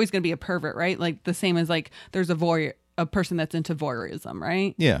think there's always going to be a pervert, right? Like the same as like there's a person that's into voyeurism,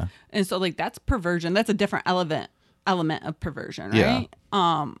 right? Yeah. And so like that's perversion. That's a different element of perversion, right?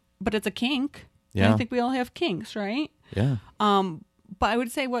 Yeah. But it's a kink. Yeah. And I think we all have kinks, right? Yeah. But I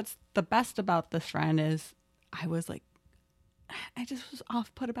would say what's the best about this friend is I just was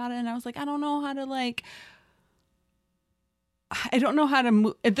off put about it, and I was like, I don't know how to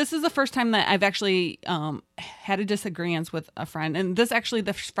move. This is the first time that I've actually had a disagreement with a friend, and this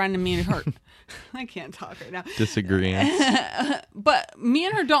friend and me and her, I can't talk right now. Disagreements. But me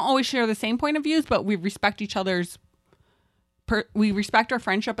and her don't always share the same point of views, but we respect each other's. We respect our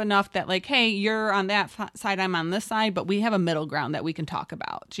friendship enough that like, hey, you're on that side, I'm on this side, but we have a middle ground that we can talk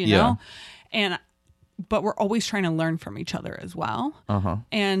about, you know? But we're always trying to learn from each other as well. Uh-huh.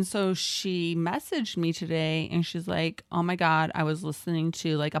 And so she messaged me today and she's like, oh my God, I was listening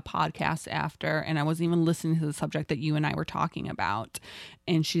to like a podcast after, and I wasn't even listening to the subject that you and I were talking about.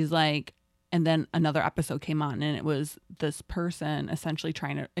 And she's like, and then another episode came on, and it was this person essentially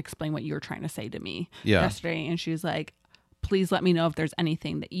trying to explain what you were trying to say to me yesterday. And she was like, please let me know if there's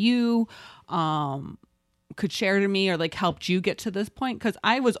anything that you could share to me or like helped you get to this point. Because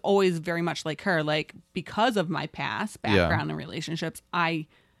I was always very much like her, like because of my past background and relationships, I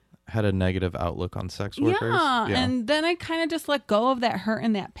had a negative outlook on sex workers. Yeah. And then I kind of just let go of that hurt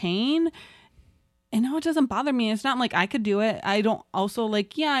and that pain. And now it doesn't bother me. It's not like I could do it. I don't also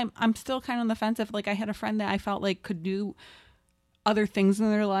like, I'm still kind of on the fence. If like I had a friend that I felt like could do other things in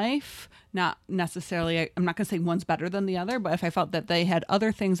their life, not necessarily, I'm not going to say one's better than the other, but if I felt that they had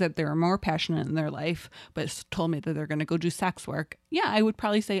other things that they were more passionate in their life, but told me that they're going to go do sex work, I would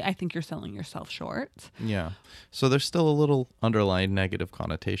probably say, I think you're selling yourself short. Yeah. So there's still a little underlying negative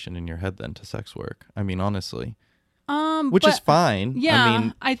connotation in your head then to sex work. I mean, honestly. Which is fine. Yeah. I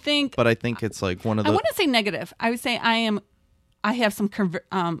mean, I think it's like one of the... I wouldn't say negative. I would say I have some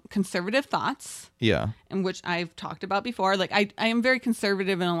conservative thoughts. Yeah. In which I've talked about before. Like I am very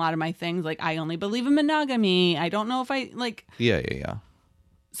conservative in a lot of my things. Like I only believe in monogamy. I don't know if I like. Yeah.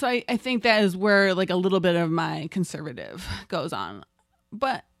 So I think that is where like a little bit of my conservative goes on.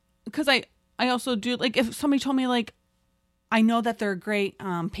 But because I also do, like if somebody told me like, I know that they're a great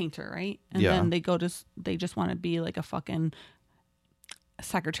painter, right? And then they just want to be like a fucking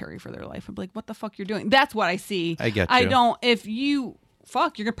secretary for their life. I'm like, what the fuck you're doing? That's what I see. I get you. I don't, if you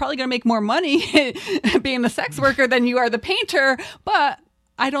you're probably gonna make more money being the sex worker than you are the painter, but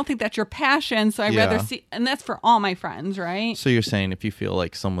I don't think that's your passion. So I'd rather see, and that's for all my friends, right? So you're saying if you feel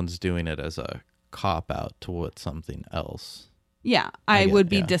like someone's doing it as a cop out towards something else, I would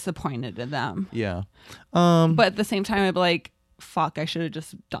be disappointed in them. Yeah. But at the same time, I'd be like, fuck, I should have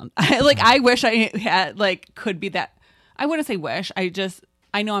just done. I wish I had could be that. I wouldn't say wish.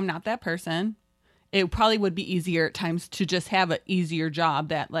 I know I'm not that person. It probably would be easier at times to just have an easier job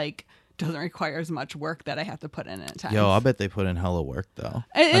that doesn't require as much work that I have to put in at times. Yo, I bet they put in hella work though.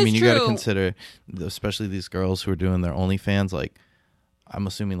 You got to consider, especially these girls who are doing their OnlyFans. Like, I'm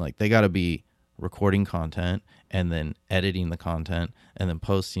assuming they got to be recording content and then editing the content and then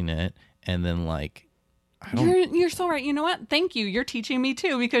posting it and then You're so right. You know what? Thank you. You're teaching me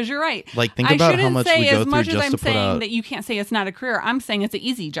too, because you're right. Think about how much we go through just to put out. I shouldn't say as much as I'm saying that you can't say it's not a career. I'm saying it's an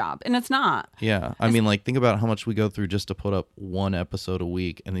easy job, and it's not. Yeah. Think about how much we go through just to put up one episode a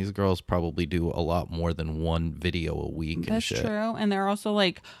week, and these girls probably do a lot more than one video a week. That's and shit. True. And they're also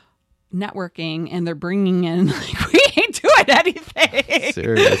networking, and they're bringing in we ain't doing anything.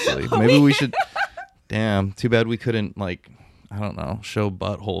 Seriously. Maybe we should. Damn. Too bad we couldn't I don't know, show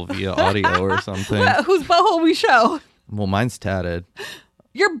butthole via audio or something. Whose butthole we show? Well, mine's tatted.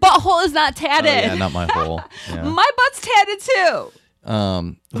 Your butthole is not tatted. Oh, yeah, not my hole. Yeah. My butt's tatted too.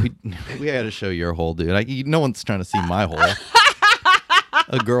 We had to show your hole, dude. No one's trying to see my hole.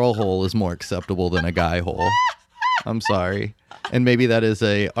 A girl hole is more acceptable than a guy hole. I'm sorry. And maybe that is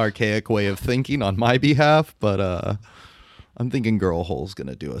a archaic way of thinking on my behalf, but I'm thinking girl hole's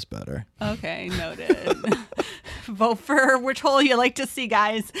gonna do us better. Okay, noted. Vote for which hole you like to see,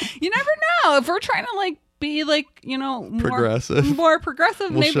 guys. You never know. If we're trying to like be like, you know, more progressive, We'll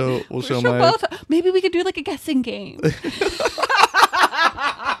maybe show both. Maybe we could do like a guessing game.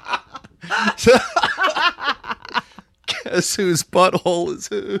 Guess whose butthole is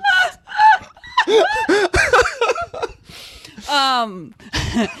who?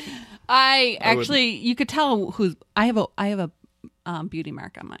 You could tell who's. I have a beauty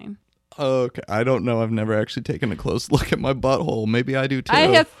mark on mine. Okay, I don't know. I've never actually taken a close look at my butthole. Maybe I do too. I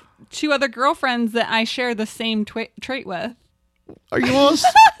have 2 other girlfriends that I share the same trait with. Are you all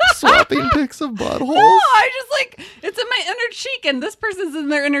swapping pics of buttholes? No, I just like, it's in my inner cheek, and this person's in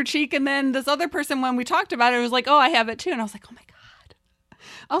their inner cheek, and then this other person, when we talked about it, was like, oh, I have it too. And I was like, oh my God.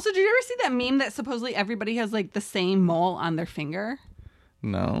 Also, did you ever see that meme that supposedly everybody has like the same mole on their finger?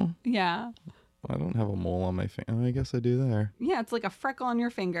 No. Yeah. I don't have a mole on my finger. I guess I do there. Yeah, it's like a freckle on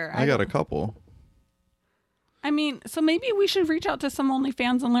your finger. I got a couple. I mean, so maybe we should reach out to some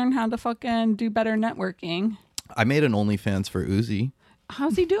OnlyFans and learn how to fucking do better networking. I made an OnlyFans for Uzi.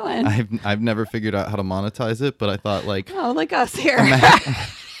 How's he doing? I've never figured out how to monetize it, but I thought like, oh, like us here.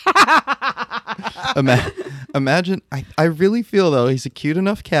 Imagine. I really feel though he's a cute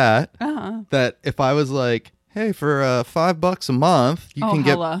enough cat Uh-huh. that if I was like, hey, for $5 a month,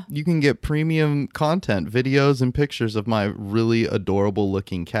 you can get premium content, videos and pictures of my really adorable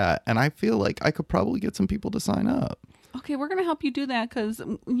looking cat, and I feel like I could probably get some people to sign up. Okay, we're gonna help you do that because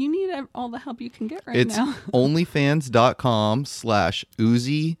you need all the help you can get right It's now.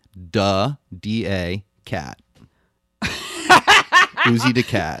 onlyfans.com/Uzi da cat. Uzi the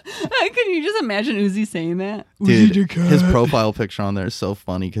cat. Can you just imagine Uzi saying that? Dude, his profile picture on there is so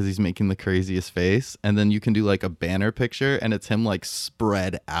funny because he's making the craziest face, and then you can do like a banner picture and it's him like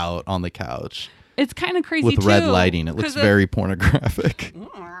spread out on the couch. It's kind of crazy with red lighting. It looks very pornographic.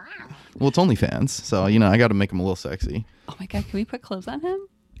 Well, it's OnlyFans, so you know I got to make him a little sexy. Oh my God, can we put clothes on him?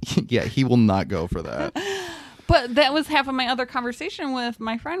 Yeah, he will not go for that. But that was half of my other conversation with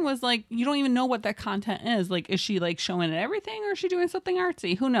my friend was like, you don't even know what that content is. Like, is she like showing it everything or is she doing something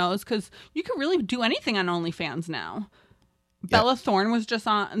artsy? Who knows? Because you can really do anything on OnlyFans now. Yeah. Bella Thorne was just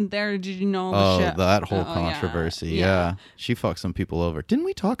on there. Did you know? That whole controversy. Yeah. She fucked some people over. Didn't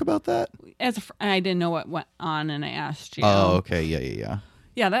we talk about that? I didn't know what went on and I asked you. Oh, okay. Yeah.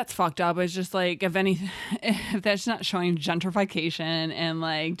 Yeah, that's fucked up. It's just like, if that's not showing gentrification and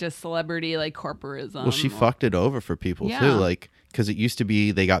like just celebrity like corporism. Well, she fucked it over for people too. Like, because it used to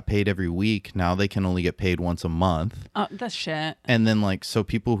be they got paid every week. Now they can only get paid once a month. Oh, that's shit. And then like, so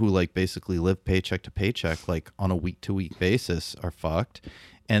people who like basically live paycheck to paycheck, like on a week to week basis are fucked.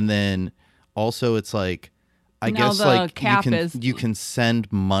 And then also it's like, I guess like you can send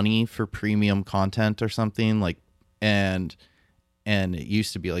money for premium content or something like, and it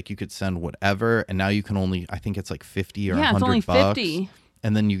used to be like you could send whatever, and now you can only, I think it's like 50 or $100. It's only 50.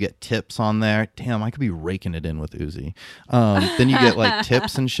 And then you get tips on there. Damn, I could be raking it in with Uzi. Then you get like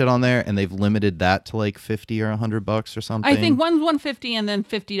tips and shit on there, and they've limited that to like 50 or $100 or something. I think one's $150 and then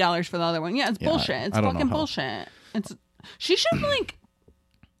 $50 for the other one. Yeah, it's bullshit. It's fucking bullshit. She should like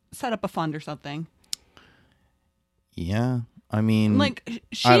set up a fund or something. Yeah, I mean, like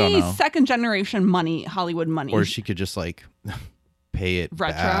she's second generation money, Hollywood money, or she could just like pay it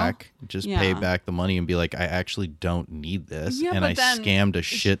back, pay back the money and be like, I actually don't need this, and I scammed a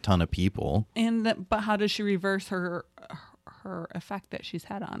shit ton of people. But how does she reverse her effect that she's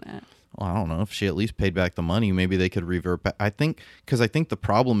had on it? Well, I don't know. If she at least paid back the money, maybe they could revert back. I think the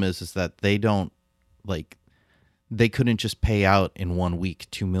problem is that they don't like. They couldn't just pay out in 1 week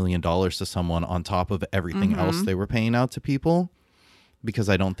 $2 million to someone on top of everything else they were paying out to people, because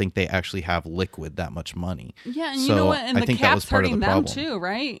I don't think they actually have liquid that much money. Yeah, and you know what? And the cap's hurting them too,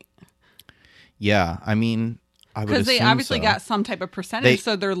 right? Yeah, I mean, I would assume because they obviously got some type of percentage,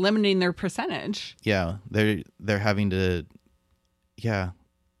 so they're limiting their percentage. Yeah, they're having to,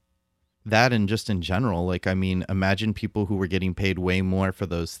 that and just in general. Like, I mean, imagine people who were getting paid way more for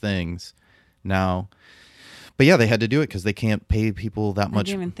those things now. But yeah, they had to do it because they can't pay people that much.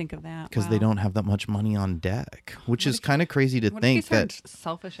 I didn't even think of that. Because they don't have that much money on deck, which is kind of crazy to think that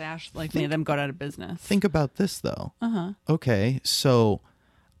selfish ass like made them go out of business. Think about this though. Okay, so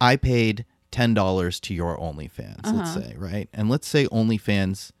I paid $10 to your OnlyFans, let's say, right? And let's say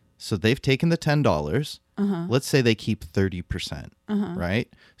OnlyFans, so they've taken the $10. Let's say they keep 30%, right?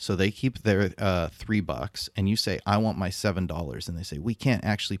 So they keep their $3, and you say, I want my $7, and they say, we can't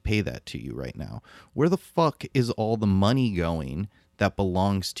actually pay that to you right now. Where the fuck is all the money going that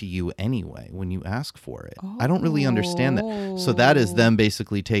belongs to you anyway when you ask for it. I don't really understand that. So that is them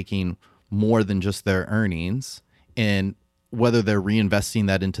basically taking more than just their earnings, and whether they're reinvesting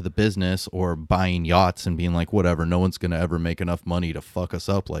that into the business or buying yachts and being like, whatever, no one's going to ever make enough money to fuck us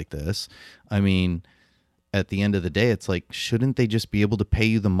up like this. I mean, at the end of the day, it's like, shouldn't they just be able to pay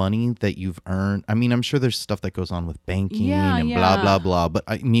you the money that you've earned? I mean, I'm sure there's stuff that goes on with banking and blah, blah, blah. But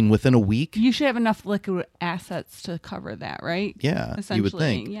I mean, within a week, you should have enough liquid assets to cover that, right? Yeah, you would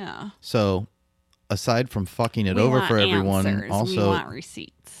think. Yeah. So aside from fucking it over for everyone, also we want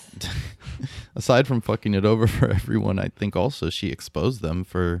receipts. Aside from fucking it over for everyone, I think also she exposed them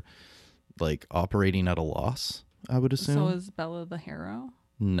for like operating at a loss, I would assume. So is Bella the hero?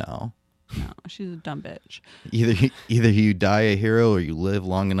 No, she's a dumb bitch. Either you die a hero or you live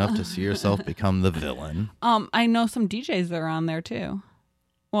long enough to see yourself become the villain. I know some DJs that are on there too.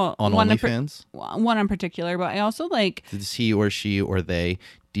 Well, on OnlyFans? One in particular, but I also like... Does he or she or they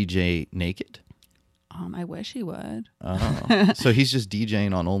DJ naked? I wish he would. Oh, so he's just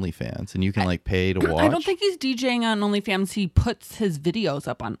DJing on OnlyFans, and you can like pay to watch? I don't think he's DJing on OnlyFans. He puts his videos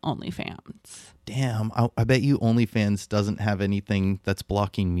up on OnlyFans. Damn, I bet you OnlyFans doesn't have anything that's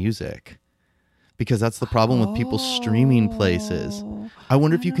blocking music, because that's the problem with people's streaming places. I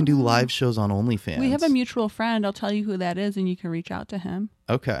wonder if you can do live shows on OnlyFans. We have a mutual friend. I'll tell you who that is, and you can reach out to him.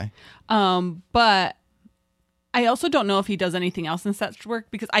 Okay. But I also don't know if he does anything else in sex work,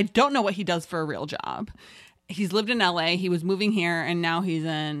 because I don't know what he does for a real job. He's lived in LA. He was moving here, and now he's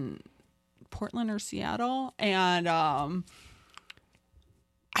in Portland or Seattle. And I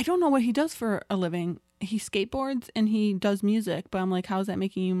don't know what he does for a living. He skateboards and he does music, but I'm like, how is that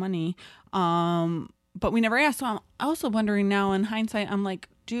making you money? But we never asked. So I'm also wondering now in hindsight, I'm like,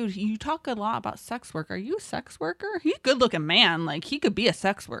 dude, you talk a lot about sex work. Are you a sex worker? He's a good looking man. Like, he could be a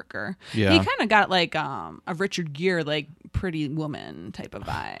sex worker. Yeah. He kind of got like a Richard Gere, like Pretty Woman type of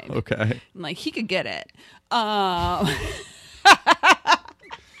vibe. Okay. Like, he could get it.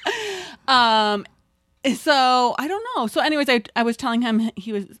 So I don't know. So anyways, I was telling him,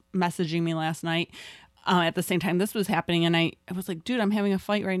 he was messaging me last night at the same time this was happening. And I was like, dude, I'm having a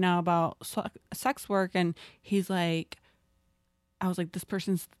fight right now about sex work. And he's like, I was like, this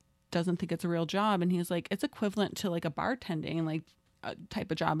person doesn't think it's a real job. And he's like, it's equivalent to like a bartending like type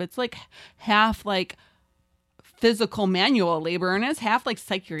of job. It's like half like physical manual labor and it's half like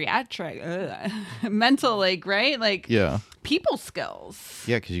psychiatric, mental, like, right? Like, yeah, people skills.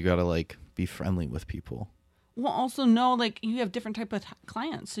 Yeah, because you got to like be friendly with people. Well, also know like you have different type of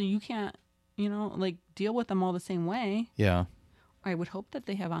clients, so you can't, like deal with them all the same way. Yeah. I would hope that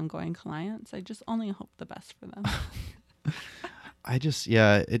they have ongoing clients. I just only hope the best for them.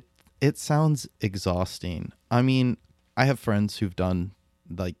 It sounds exhausting. I mean, I have friends who've done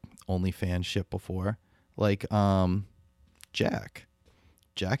like OnlyFans shit before. Like Jack.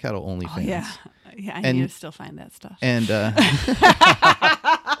 Jack had an OnlyFans. Oh, yeah. Yeah, I need to still find that stuff.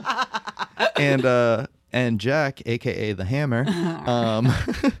 And Jack, aka the Hammer,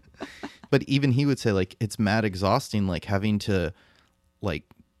 but even he would say like it's mad exhausting, like having to like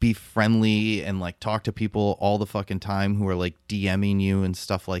be friendly and like talk to people all the fucking time who are like DMing you and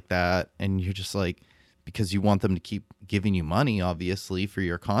stuff like that, and you're just like, because you want them to keep giving you money obviously for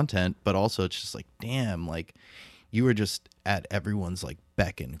your content, but also it's just like, damn, like you were just at everyone's like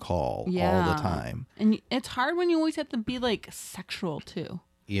beck and call all the time. And it's hard when you always have to be like sexual too.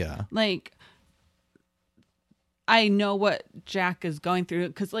 Yeah. Like, I know what Jack is going through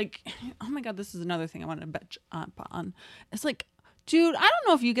because, like, oh my God, this is another thing I wanted to bet up on. It's like, dude, I don't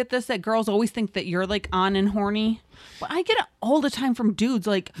know if you get this, that girls always think that you're like on and horny, but I get it all the time from dudes.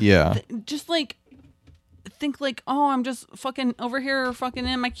 Like, yeah, just like think like, oh, I'm just fucking over here, fucking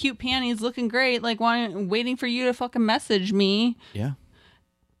in my cute panties, looking great, like waiting for you to fucking message me. Yeah,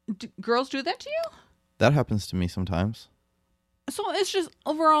 girls do that to you? That happens to me sometimes. So it's just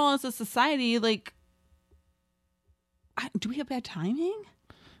overall as a society, like, do we have bad timing?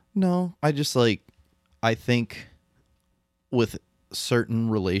 No, I think with certain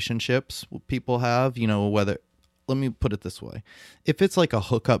relationships people have, whether, let me put it this way. If it's like a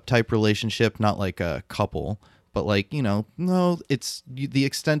hookup type relationship, not like a couple, but like, no, it's the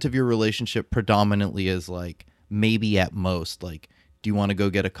extent of your relationship predominantly is like maybe at most, like, do you want to go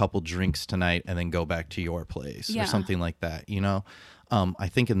get a couple drinks tonight and then go back to your place or something like that? I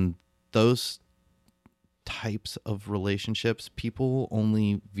think in those types of relationships, people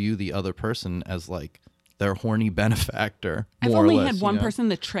only view the other person as like their horny benefactor. I've only had one person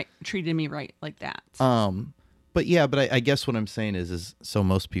that treated me right like that. But I guess what I'm saying is so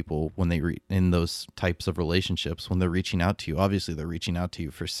most people, when they in those types of relationships, when they're reaching out to you, obviously they're reaching out to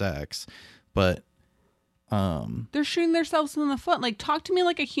you for sex, but They're shooting themselves in the foot. Like, talk to me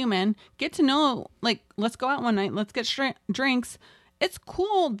like a human. Get to know, like, let's go out one night. Let's get drinks. It's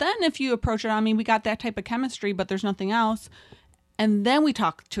cool. Then if you approach it on me, we got that type of chemistry, but there's nothing else. And then we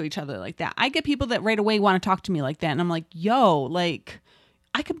talk to each other like that. I get people that right away want to talk to me like that. And I'm like, yo, like,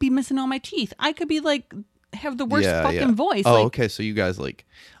 I could be missing all my teeth. I could be like, have the worst fucking voice. Oh, like, okay. So you guys, like,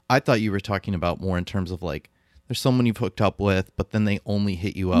 I thought you were talking about more in terms of like, there's someone you've hooked up with, but then they only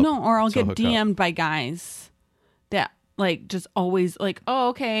hit you up. No, or I'll get hook DM'd by guys that like just always like, oh,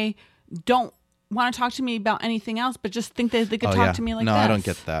 okay, don't want to talk to me about anything else, but just think that they could talk to me like no, this. I don't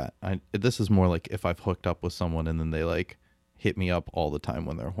get that. This is more like if I've hooked up with someone and then they like hit me up all the time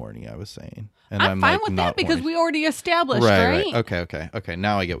when they're horny, I was saying. And I'm fine like, with not that because horny. we already established, right? Okay.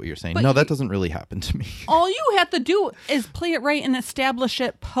 Now I get what you're saying. But No, that doesn't really happen to me. All you have to do is play it right and establish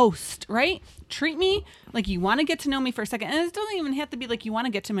it post, right? Treat me like you want to get to know me for a second. And it doesn't even have to be like you want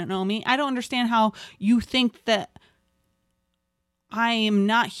to get to know me. I don't understand how you think that I am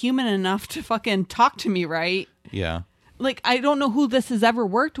not human enough to fucking talk to me, right? Yeah. Like, I don't know who this has ever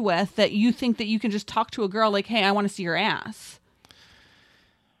worked with that you think that you can just talk to a girl like, hey, I want to see your ass.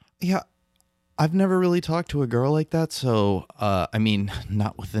 Yeah. I've never really talked to a girl like that. So, I mean,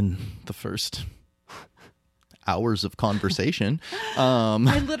 not within the first hours of conversation.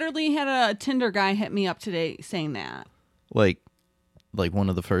 I literally had a Tinder guy hit me up today saying that. Like one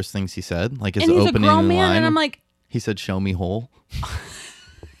of the first things he said, like his And he's opening a grown man, line, and I'm like, he said, "Show me hole."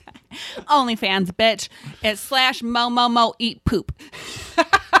 OnlyFans, bitch. It's /mo eat poop.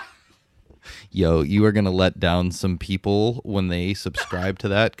 Yo, you are going to let down some people when they subscribe to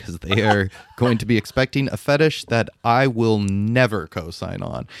that because they are going to be expecting a fetish that I will never co-sign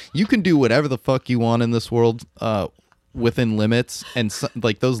on. You can do whatever the fuck you want in this world within limits. And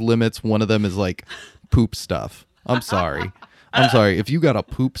like those limits, one of them is like poop stuff. I'm sorry. If you got a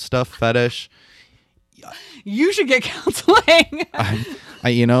poop stuff fetish, You should get counseling. I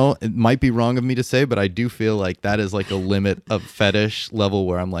you know, it might be wrong of me to say, but I do feel like that is like a limit of fetish level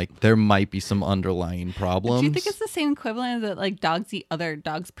where I'm like, there might be some underlying problems. Do you think it's the same equivalent that like dogs eat other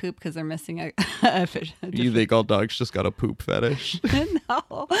dogs' poop because they're missing a fish? You think all dogs just got a poop fetish?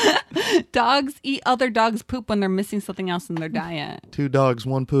 No. Dogs eat other dogs' poop when they're missing something else in their diet. 2 dogs,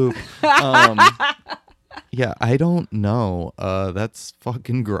 1 poop. Yeah, I don't know. That's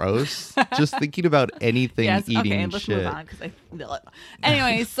fucking gross. Just thinking about anything eating okay, let's shit. move on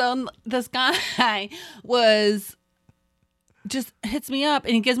anyway, so this guy was just hits me up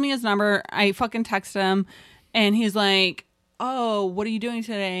and he gives me his number. I fucking text him and he's like, oh, what are you doing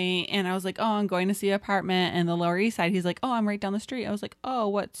today? And I was like, oh, I'm going to see an apartment in the Lower East Side. He's like, oh, I'm right down the street. I was like, oh,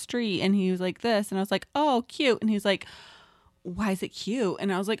 what street? And he was like this. And I was like, oh, cute. And he's like, why is it cute?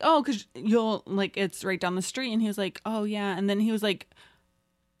 And I was like, oh, because you'll like, it's right down the street. And he was like, oh yeah. And then he was like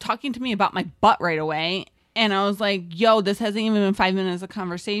talking to me about my butt right away. And I was like, yo, this hasn't even been 5 minutes of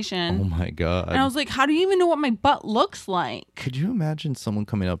conversation. Oh my God. And I was like, how do you even know what my butt looks like? Could you imagine someone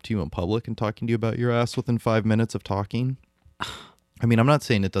coming up to you in public and talking to you about your ass within 5 minutes of talking? I mean, I'm not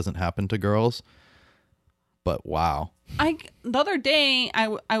saying it doesn't happen to girls, but wow. The other day,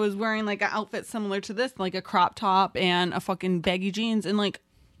 I was wearing like an outfit similar to this, like a crop top and a fucking baggy jeans, and like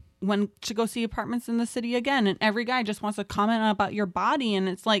went to go see apartments in the city again. And every guy just wants to comment about your body, and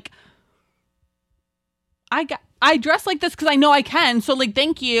it's like, I dress like this because I know I can. So like,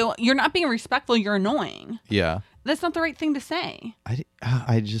 thank you. You're not being respectful. You're annoying. Yeah. That's not the right thing to say.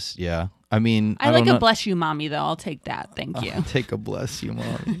 I just, yeah. I mean, I like a bless you, mommy, though. I'll take that. Thank you. Take a bless you,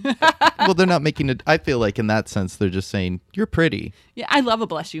 mommy. Well, they're not making it. I feel like in that sense, they're just saying, you're pretty. Yeah, I love a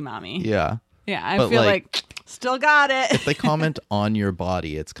bless you, mommy. Yeah. Yeah, I But, feel like, like still got it. If they comment on your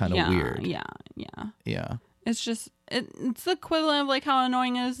body, it's kind of weird. Yeah. Yeah. It's just, it's the equivalent of like how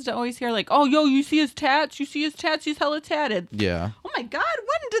annoying it is to always hear like, oh, yo, you see his tats? You see his tats? He's hella tatted. Yeah. Oh my God,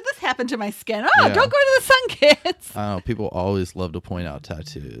 when did this happen to my skin? Oh, Yeah. don't go to the sun, kids. I don't know. People always love to point out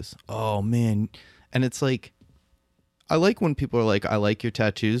tattoos. Oh, man. And it's like, I like when people are like, I like your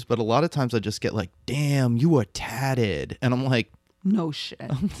tattoos, but a lot of times I just get like, damn, you are tatted. And I'm like, No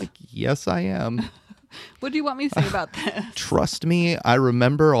shit. yes, I am. What do you want me to say about this? Trust me, I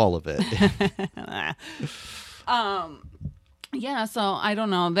remember all of it. Yeah, so I don't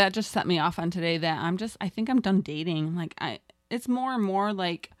know. That just set me off on today that I think I'm done dating. Like it's more and more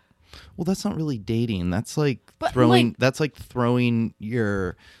like, Well, that's not really dating. That's like But, throwing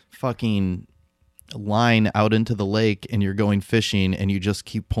your fucking line out into the lake and you're going fishing and you just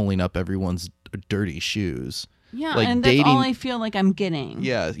keep pulling up everyone's dirty shoes. yeah, Like and dating, that's all I feel like I'm getting.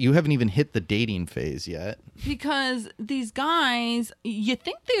 yeah, you haven't even hit the dating phase yet. Because these guys, you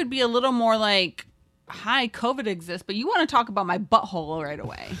think they would be a little more like, hi, COVID exists, but you want to talk about my butthole right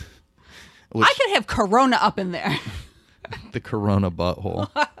away. Which, I could have Corona up in there. the Corona butthole.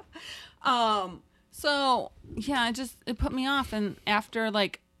 So yeah, it put me off. And after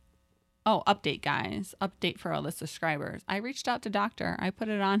update guys, update for all the subscribers. I reached out to Doctor. I put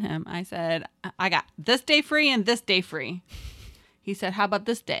it on him. I said, I got this day free and this day free. He said, how about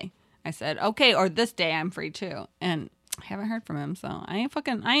this day? I said, okay, or this day I'm free too. And I haven't heard from him, so I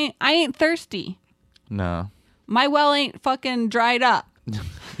ain't thirsty. No. My well ain't fucking dried up.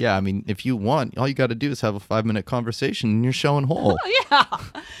 Yeah, I mean, if you want, all you got to do is have a 5-minute conversation and you're showing whole. Oh, yeah.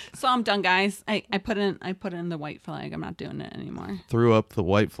 So I'm done, guys. I put in the white flag. I'm not doing it anymore. Threw up the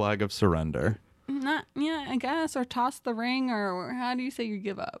white flag of surrender. I guess, or toss the ring, or how do you say you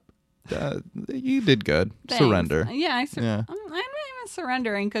give up? You did good. Thanks. Surrender. Yeah, I'm not even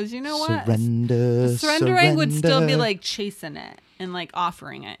surrendering, because you know what? Surrendering would still be like chasing it and like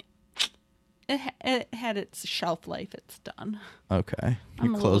offering it. It had its shelf life. It's done. Okay.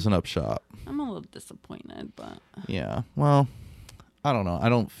 You're closing up shop. I'm a little disappointed, but... Yeah. Well, I don't know.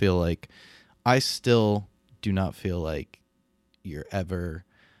 I still do not feel like you're ever...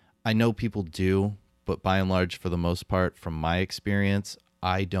 I know people do, but by and large, for the most part, from my experience,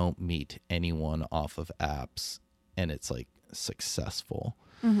 I don't meet anyone off of apps and it's like successful.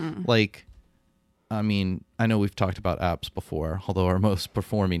 Mm-hmm. Like... I mean, I know we've talked about apps before, although our most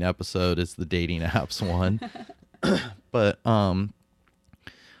performing episode is the dating apps one. But,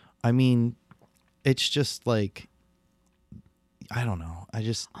 I mean, it's just like, I don't know. Oh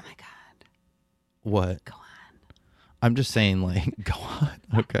my God. What? Go on. I'm just saying, like, go on.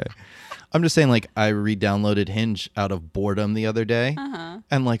 Okay. I'm just saying, like, I re-downloaded Hinge out of boredom the other day.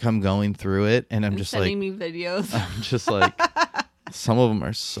 And, like, I'm going through it and I'm just sending like. me videos. I'm just like. Some of them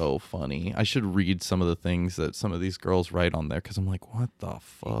are so funny. I should read some of the things that some of these girls write on there because I'm like, what the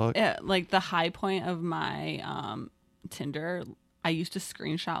fuck? Yeah, like the high point of my Tinder, I used to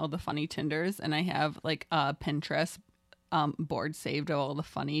screenshot all the funny Tinders, and I have like a Pinterest board saved of all the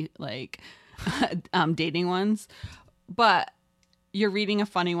funny like dating ones. But you're reading a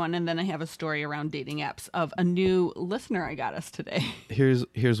funny one, and then I have a story around dating apps of a new listener I got us today.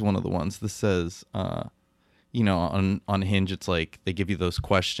 Here's one of the ones. This says, you know, on Hinge, it's like they give you those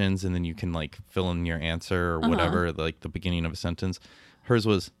questions and then you can like fill in your answer or whatever, like the beginning of a sentence. Hers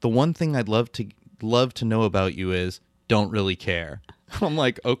was, the one thing I'd love to know about you is don't really care. I'm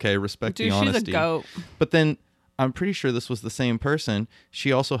like, okay, respect the honesty. She's a goat. But then I'm pretty sure this was the same person.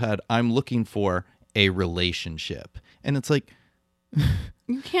 She also had, I'm looking for a relationship. And it's like,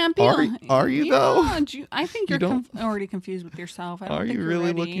 you can't be. Are you though? I think you're already confused with yourself. I don't are think you you're really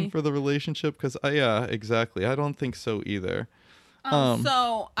ready. looking for the relationship? Because yeah, exactly. I don't think so either.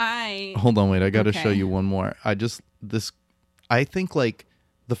 So I hold on, wait. I got to show you one more. I think like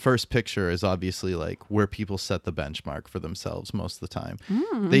the first picture is obviously like where people set the benchmark for themselves most of the time.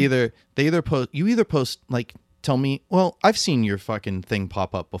 They either post like, tell me. Well, I've seen your fucking thing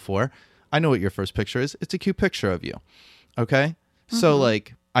pop up before. I know what your first picture is. It's a cute picture of you. Okay. So,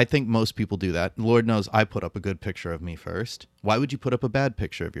 like, I think most people do that. Lord knows I put up a good picture of me first. Why would you put up a bad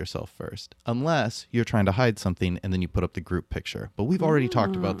picture of yourself first? Unless you're trying to hide something and then you put up the group picture. But we've already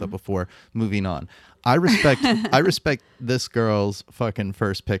talked about that before. Moving on. I respect this girl's fucking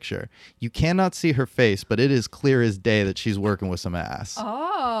first picture. You cannot see her face, but it is clear as day that she's working with some ass.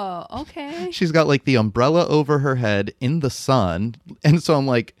 Oh, okay. She's got like the umbrella over her head in the sun. And so I'm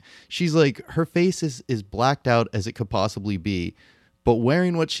like, she's like, her face is blacked out as it could possibly be. But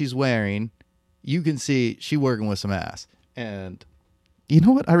wearing what she's wearing, you can see she working with some ass. And you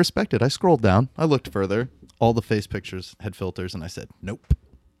know what? I respect it. I scrolled down. I looked further. All the face pictures had filters, and I said, nope.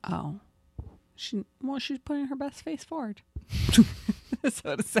 Oh. She's putting her best face forward.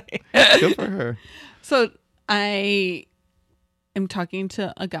 So to say. Good for her. So I am talking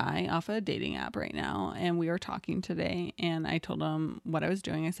to a guy off a dating app right now, and we were talking today, and I told him what I was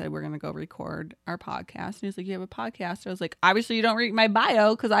doing. I said, we're going to go record our podcast. And he's like, you have a podcast? I was like, obviously you don't read my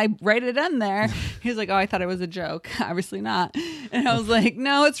bio because I write it in there. He's like, oh, I thought it was a joke. Obviously not. And I was like,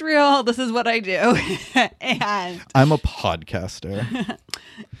 no, it's real. This is what I do. And I'm a podcaster.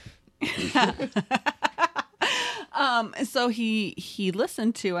 So he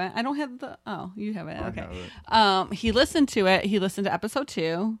listened to it. I don't have you have it. Okay. have it. He listened to it. He listened to episode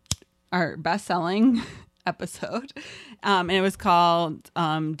 2, our best-selling episode. And it was called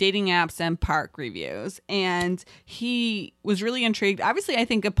Dating Apps and Park Reviews. And he was really intrigued. Obviously, I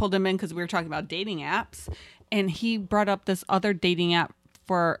think it pulled him in because we were talking about dating apps. And he brought up this other dating app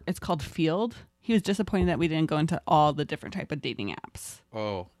it's called Field. He was disappointed that we didn't go into all the different type of dating apps.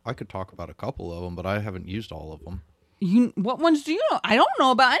 Oh, I could talk about a couple of them, but I haven't used all of them. What ones do you know? I don't know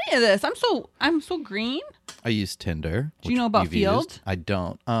about any of this. I'm so green. I use Tinder. Do you know about Field? I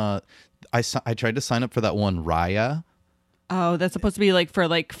don't. I tried to sign up for that one Raya. Oh, that's supposed to be like for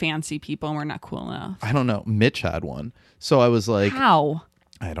like fancy people, and we're not cool enough. I don't know. Mitch had one, so I was like, how?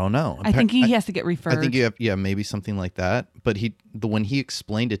 I don't know. I think he has to get referred. I think you have, maybe something like that. But when he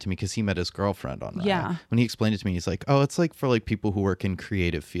explained it to me, because he met his girlfriend on Raya. Yeah. When he explained it to me, he's like, oh, it's like for like people who work in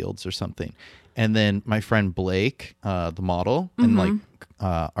creative fields or something. And then my friend Blake, the model and like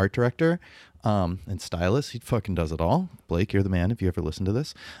art director and stylist, he fucking does it all. Blake, you're the man if you ever listen to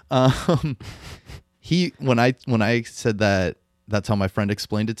this. When I said that that's how my friend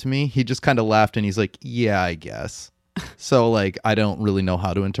explained it to me, he just kind of laughed and he's like, yeah, I guess. So like I don't really know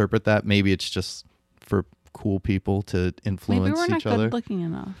how to interpret that. Maybe it's just for cool people to influence Maybe we're not each other. good looking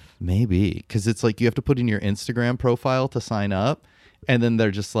enough. Maybe, because it's like you have to put in your Instagram profile to sign up, and then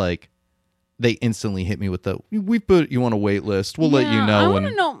they're just like, they instantly hit me with the, we put you on a wait list. We'll let you know. I want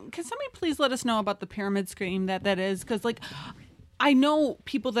to know. Can somebody please let us know about the pyramid scheme that is? Because like, I know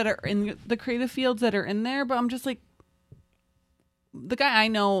people that are in the creative fields that are in there, but I'm just like, the guy I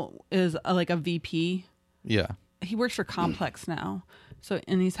know is like a VP. Yeah. He works for Complex now. So,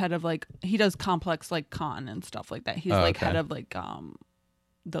 and he's head of like, he does Complex like con and stuff like that. He's like head of like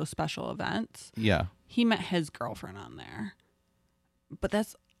those special events. Yeah. He met his girlfriend on there. But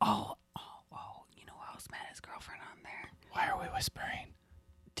that's, you know who else met his girlfriend on there? Why are we whispering?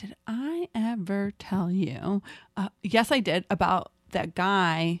 Did I ever tell you? Yes, I did, about that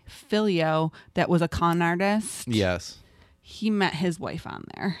guy, Filio, that was a con artist. Yes. He met his wife on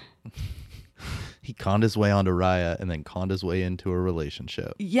there. He conned his way onto Raya and then conned his way into a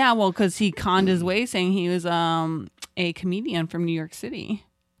relationship. Yeah, well, because he conned his way saying he was a comedian from New York City.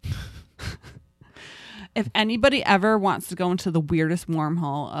 If anybody ever wants to go into the weirdest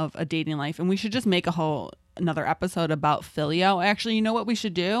wormhole of a dating life, and we should just make another episode about Filio. Actually, you know what we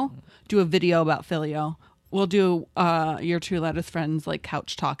should do? Do a video about Filio. We'll do your Two Lattice Friends like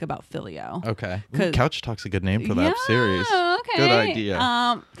couch talk about Filio. Okay. Ooh, Couch Talk's a good name for that series. Okay. Good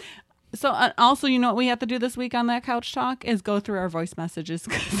idea. So also, you know what we have to do this week on that couch talk is go through our voice messages.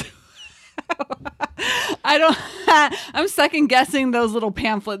 I'm second guessing those little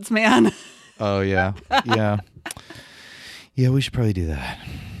pamphlets, man. Oh yeah. Yeah. Yeah, we should probably do that.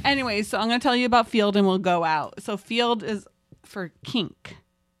 Anyway, so I'm going to tell you about Field and we'll go out. So Field is for kink.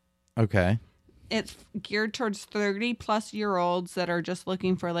 Okay. It's geared towards 30 plus year olds that are just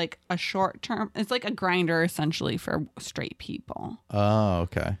looking for like a short term. It's like a grinder essentially for straight people. Oh,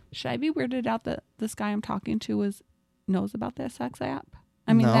 okay. Should I be weirded out that this guy I'm talking to knows about that sex app?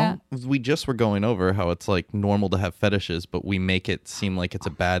 I mean, no, we just were going over how it's like normal to have fetishes, but we make it seem like it's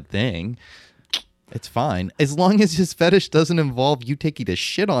a bad thing. It's fine. As long as his fetish doesn't involve you taking a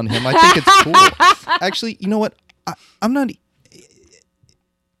shit on him, I think it's cool. Actually, you know what? I'm not...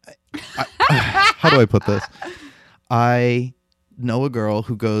 how do I put this? I know a girl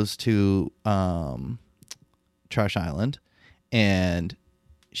who goes to Trash Island, and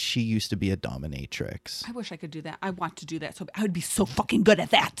she used to be a dominatrix. I wish I could do that. I want to do that. So I would be so fucking good at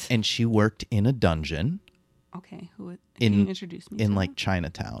that. And she worked in a dungeon. Okay. Can you introduce me in to like that?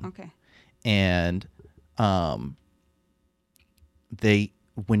 Chinatown. Okay. And they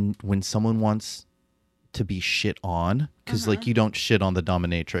when someone wants to be shit on, because like you don't shit on the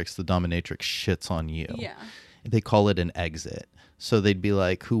dominatrix shits on you. Yeah. They call it an exit. So they'd be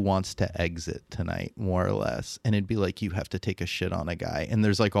like, who wants to exit tonight, more or less? And it'd be like, you have to take a shit on a guy. And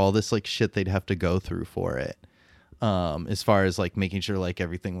there's like all this like shit they'd have to go through for it. As far as like making sure like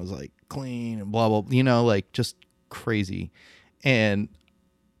everything was like clean and blah, blah, you know, like just crazy. And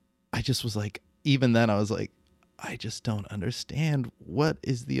I just was like, even then I was like, I just don't understand what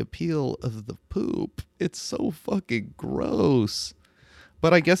is the appeal of the poop. It's so fucking gross.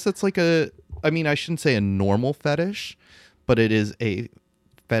 But I guess it's like I shouldn't say a normal fetish, but it is a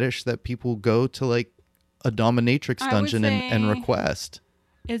fetish that people go to like a dominatrix dungeon and request.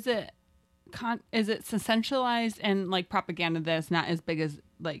 Is it sensationalized and like propaganda that's not as big as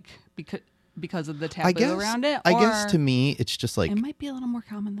like because of the taboo around it? I guess to me it's just like it might be a little more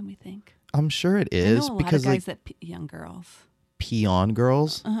common than we think. I'm sure it is, I know a because lot of guys like that pee on girls. Pee on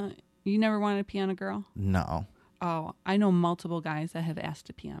girls? You never wanted to pee on a girl? No. Oh, I know multiple guys that have asked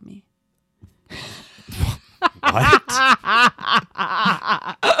to pee on me. What?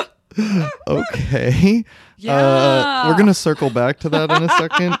 Okay. Yeah. We're gonna circle back to that in a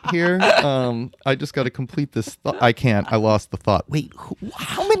second here. I just got to complete this thought. I can't. I lost the thought. Wait,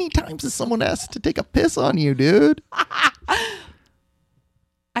 how many times has someone asked to take a piss on you, dude?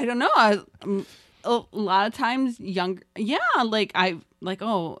 I don't know. A lot of times younger. Yeah, I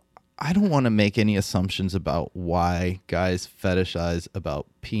don't want to make any assumptions about why guys fetishize about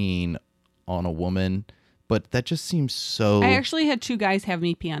peeing on a woman, but that just seems so... I actually had two guys have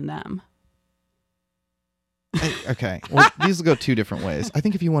me pee on them. Okay. Well, these go two different ways. I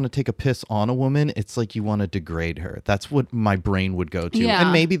think if you want to take a piss on a woman, it's like you want to degrade her. That's what my brain would go to. Yeah.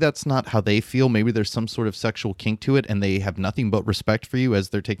 And maybe that's not how they feel. Maybe there's some sort of sexual kink to it and they have nothing but respect for you as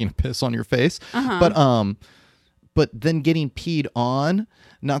they're taking a piss on your face. But then getting peed on,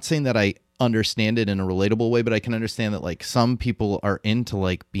 not saying that I understand it in a relatable way, but I can understand that like some people are into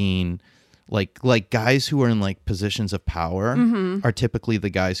like being like guys who are in like positions of power are typically the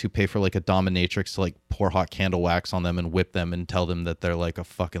guys who pay for like a dominatrix to like pour hot candle wax on them and whip them and tell them that they're like a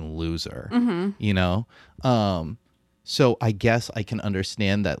fucking loser, you know? So I guess I can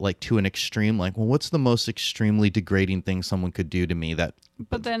understand that like to an extreme, like, well, what's the most extremely degrading thing someone could do to me that...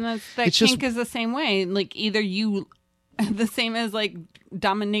 But then that It's kink just- is the same way. Like either you, the same as like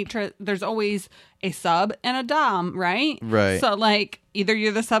dominatrix. There's always a sub and a dom, right? Right. So like either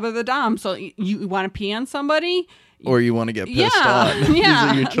you're the sub or the dom. So you want to pee on somebody, Or you want to get pissed Yeah, on. yeah.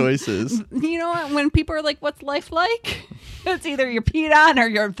 These are your choices. you know what? When people are like, "What's life like?" It's either you're peed on or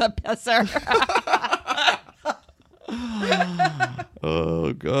you're the pisser.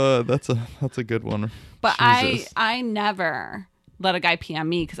 Oh God, that's a good one. But Jesus. I never let a guy pee on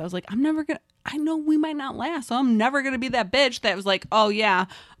me because I was like, I know we might not last, so I'm never gonna be that bitch that was like, oh yeah,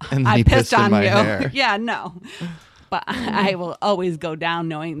 And then I he pissed pissed in on my you. hair. Yeah, no. But I will always go down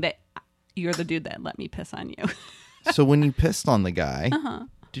knowing that you're the dude that let me piss on you. So when you pissed on the guy,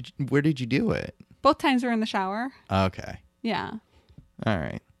 where did you do it? Both times we're in the shower. Okay. Yeah. All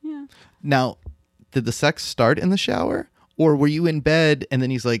right. Yeah. Now, did the sex start in the shower? Or were you in bed and then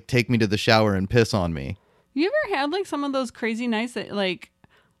he's like, take me to the shower and piss on me? You ever had like some of those crazy nights that like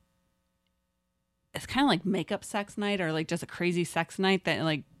it's kind of like makeup sex night or like just a crazy sex night that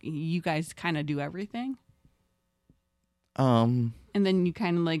like you guys kind of do everything and then you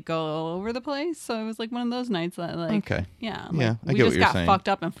kind of like go all over the place? So it was like one of those nights that like Okay. yeah, Yeah, I we get what just you're got saying. fucked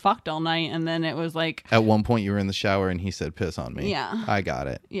up and fucked all night and then it was like At one point you were in the shower and he said, piss on me. Yeah. I got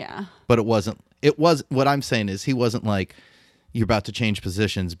it. yeah. But it was, what I'm saying is he wasn't like, you're about to change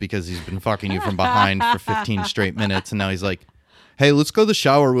positions because he's been fucking you from behind for 15 straight minutes. And now he's like, hey, let's go to the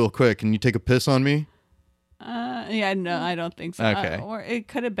shower real quick. Can you take a piss on me? Yeah, no, I don't think so. Okay. Or it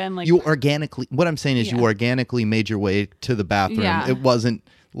could have been like You organically, what I'm saying is you Yeah. organically made your way to the bathroom. Yeah. It wasn't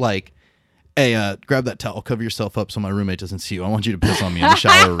like, hey, grab that towel, cover yourself up so my roommate doesn't see you. I want you to piss on me in the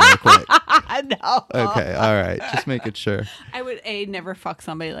shower real quick. no. Okay. All right. Just making sure. I would never fuck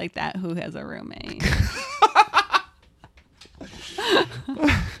somebody like that who has a roommate.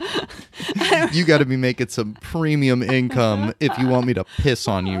 You got to be making some premium income if you want me to piss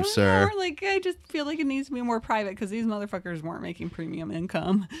on you, sir. Or like I just feel like it needs to be more private because these motherfuckers weren't making premium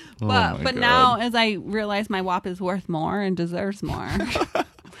income. Oh my But God. now as I realize my WAP is worth more and deserves more,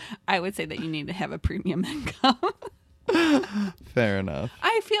 I would say that you need to have a premium income. Fair enough.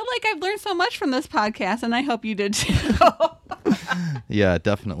 I feel like I've learned so much from this podcast, and I hope you did too. Yeah,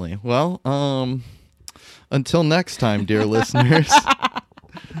 definitely. Well, until next time, dear listeners,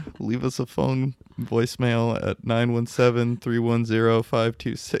 leave us a phone voicemail at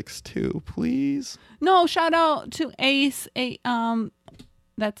 917-310-5262, please. No, shout out to Ace.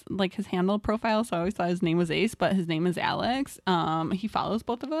 That's like his handle profile, so I always thought his name was Ace, but his name is Alex. He follows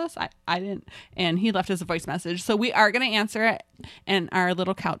both of us. I didn't, and he left us a voice message, so we are gonna answer it in our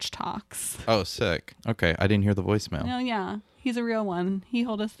little couch talks. Oh, sick. Okay, I didn't hear the voicemail. Oh yeah, he's a real one. He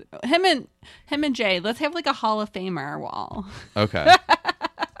hold us. Him and Jay. Let's have like a Hall of Famer wall. Okay.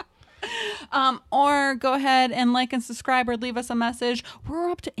 Or go ahead and like and subscribe or leave us a message. We're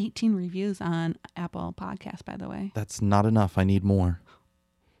up to 18 reviews on Apple Podcasts, by the way. That's not enough. I need more.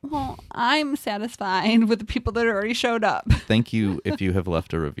 Well, I'm satisfied with the people that already showed up. Thank you if you have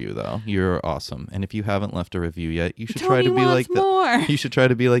left a review, though. You're awesome. And if you haven't left a review yet, you should Tony try to be wants like more. you should try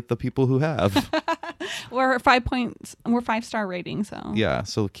to be like the people who have. We're 5 points. We're 5-star rating, so Yeah,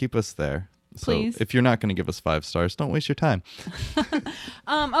 so keep us there. So Please. if you're not going to give us 5 stars, don't waste your time.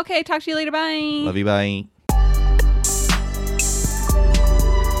 Okay, talk to you later. Bye. Love you. Bye.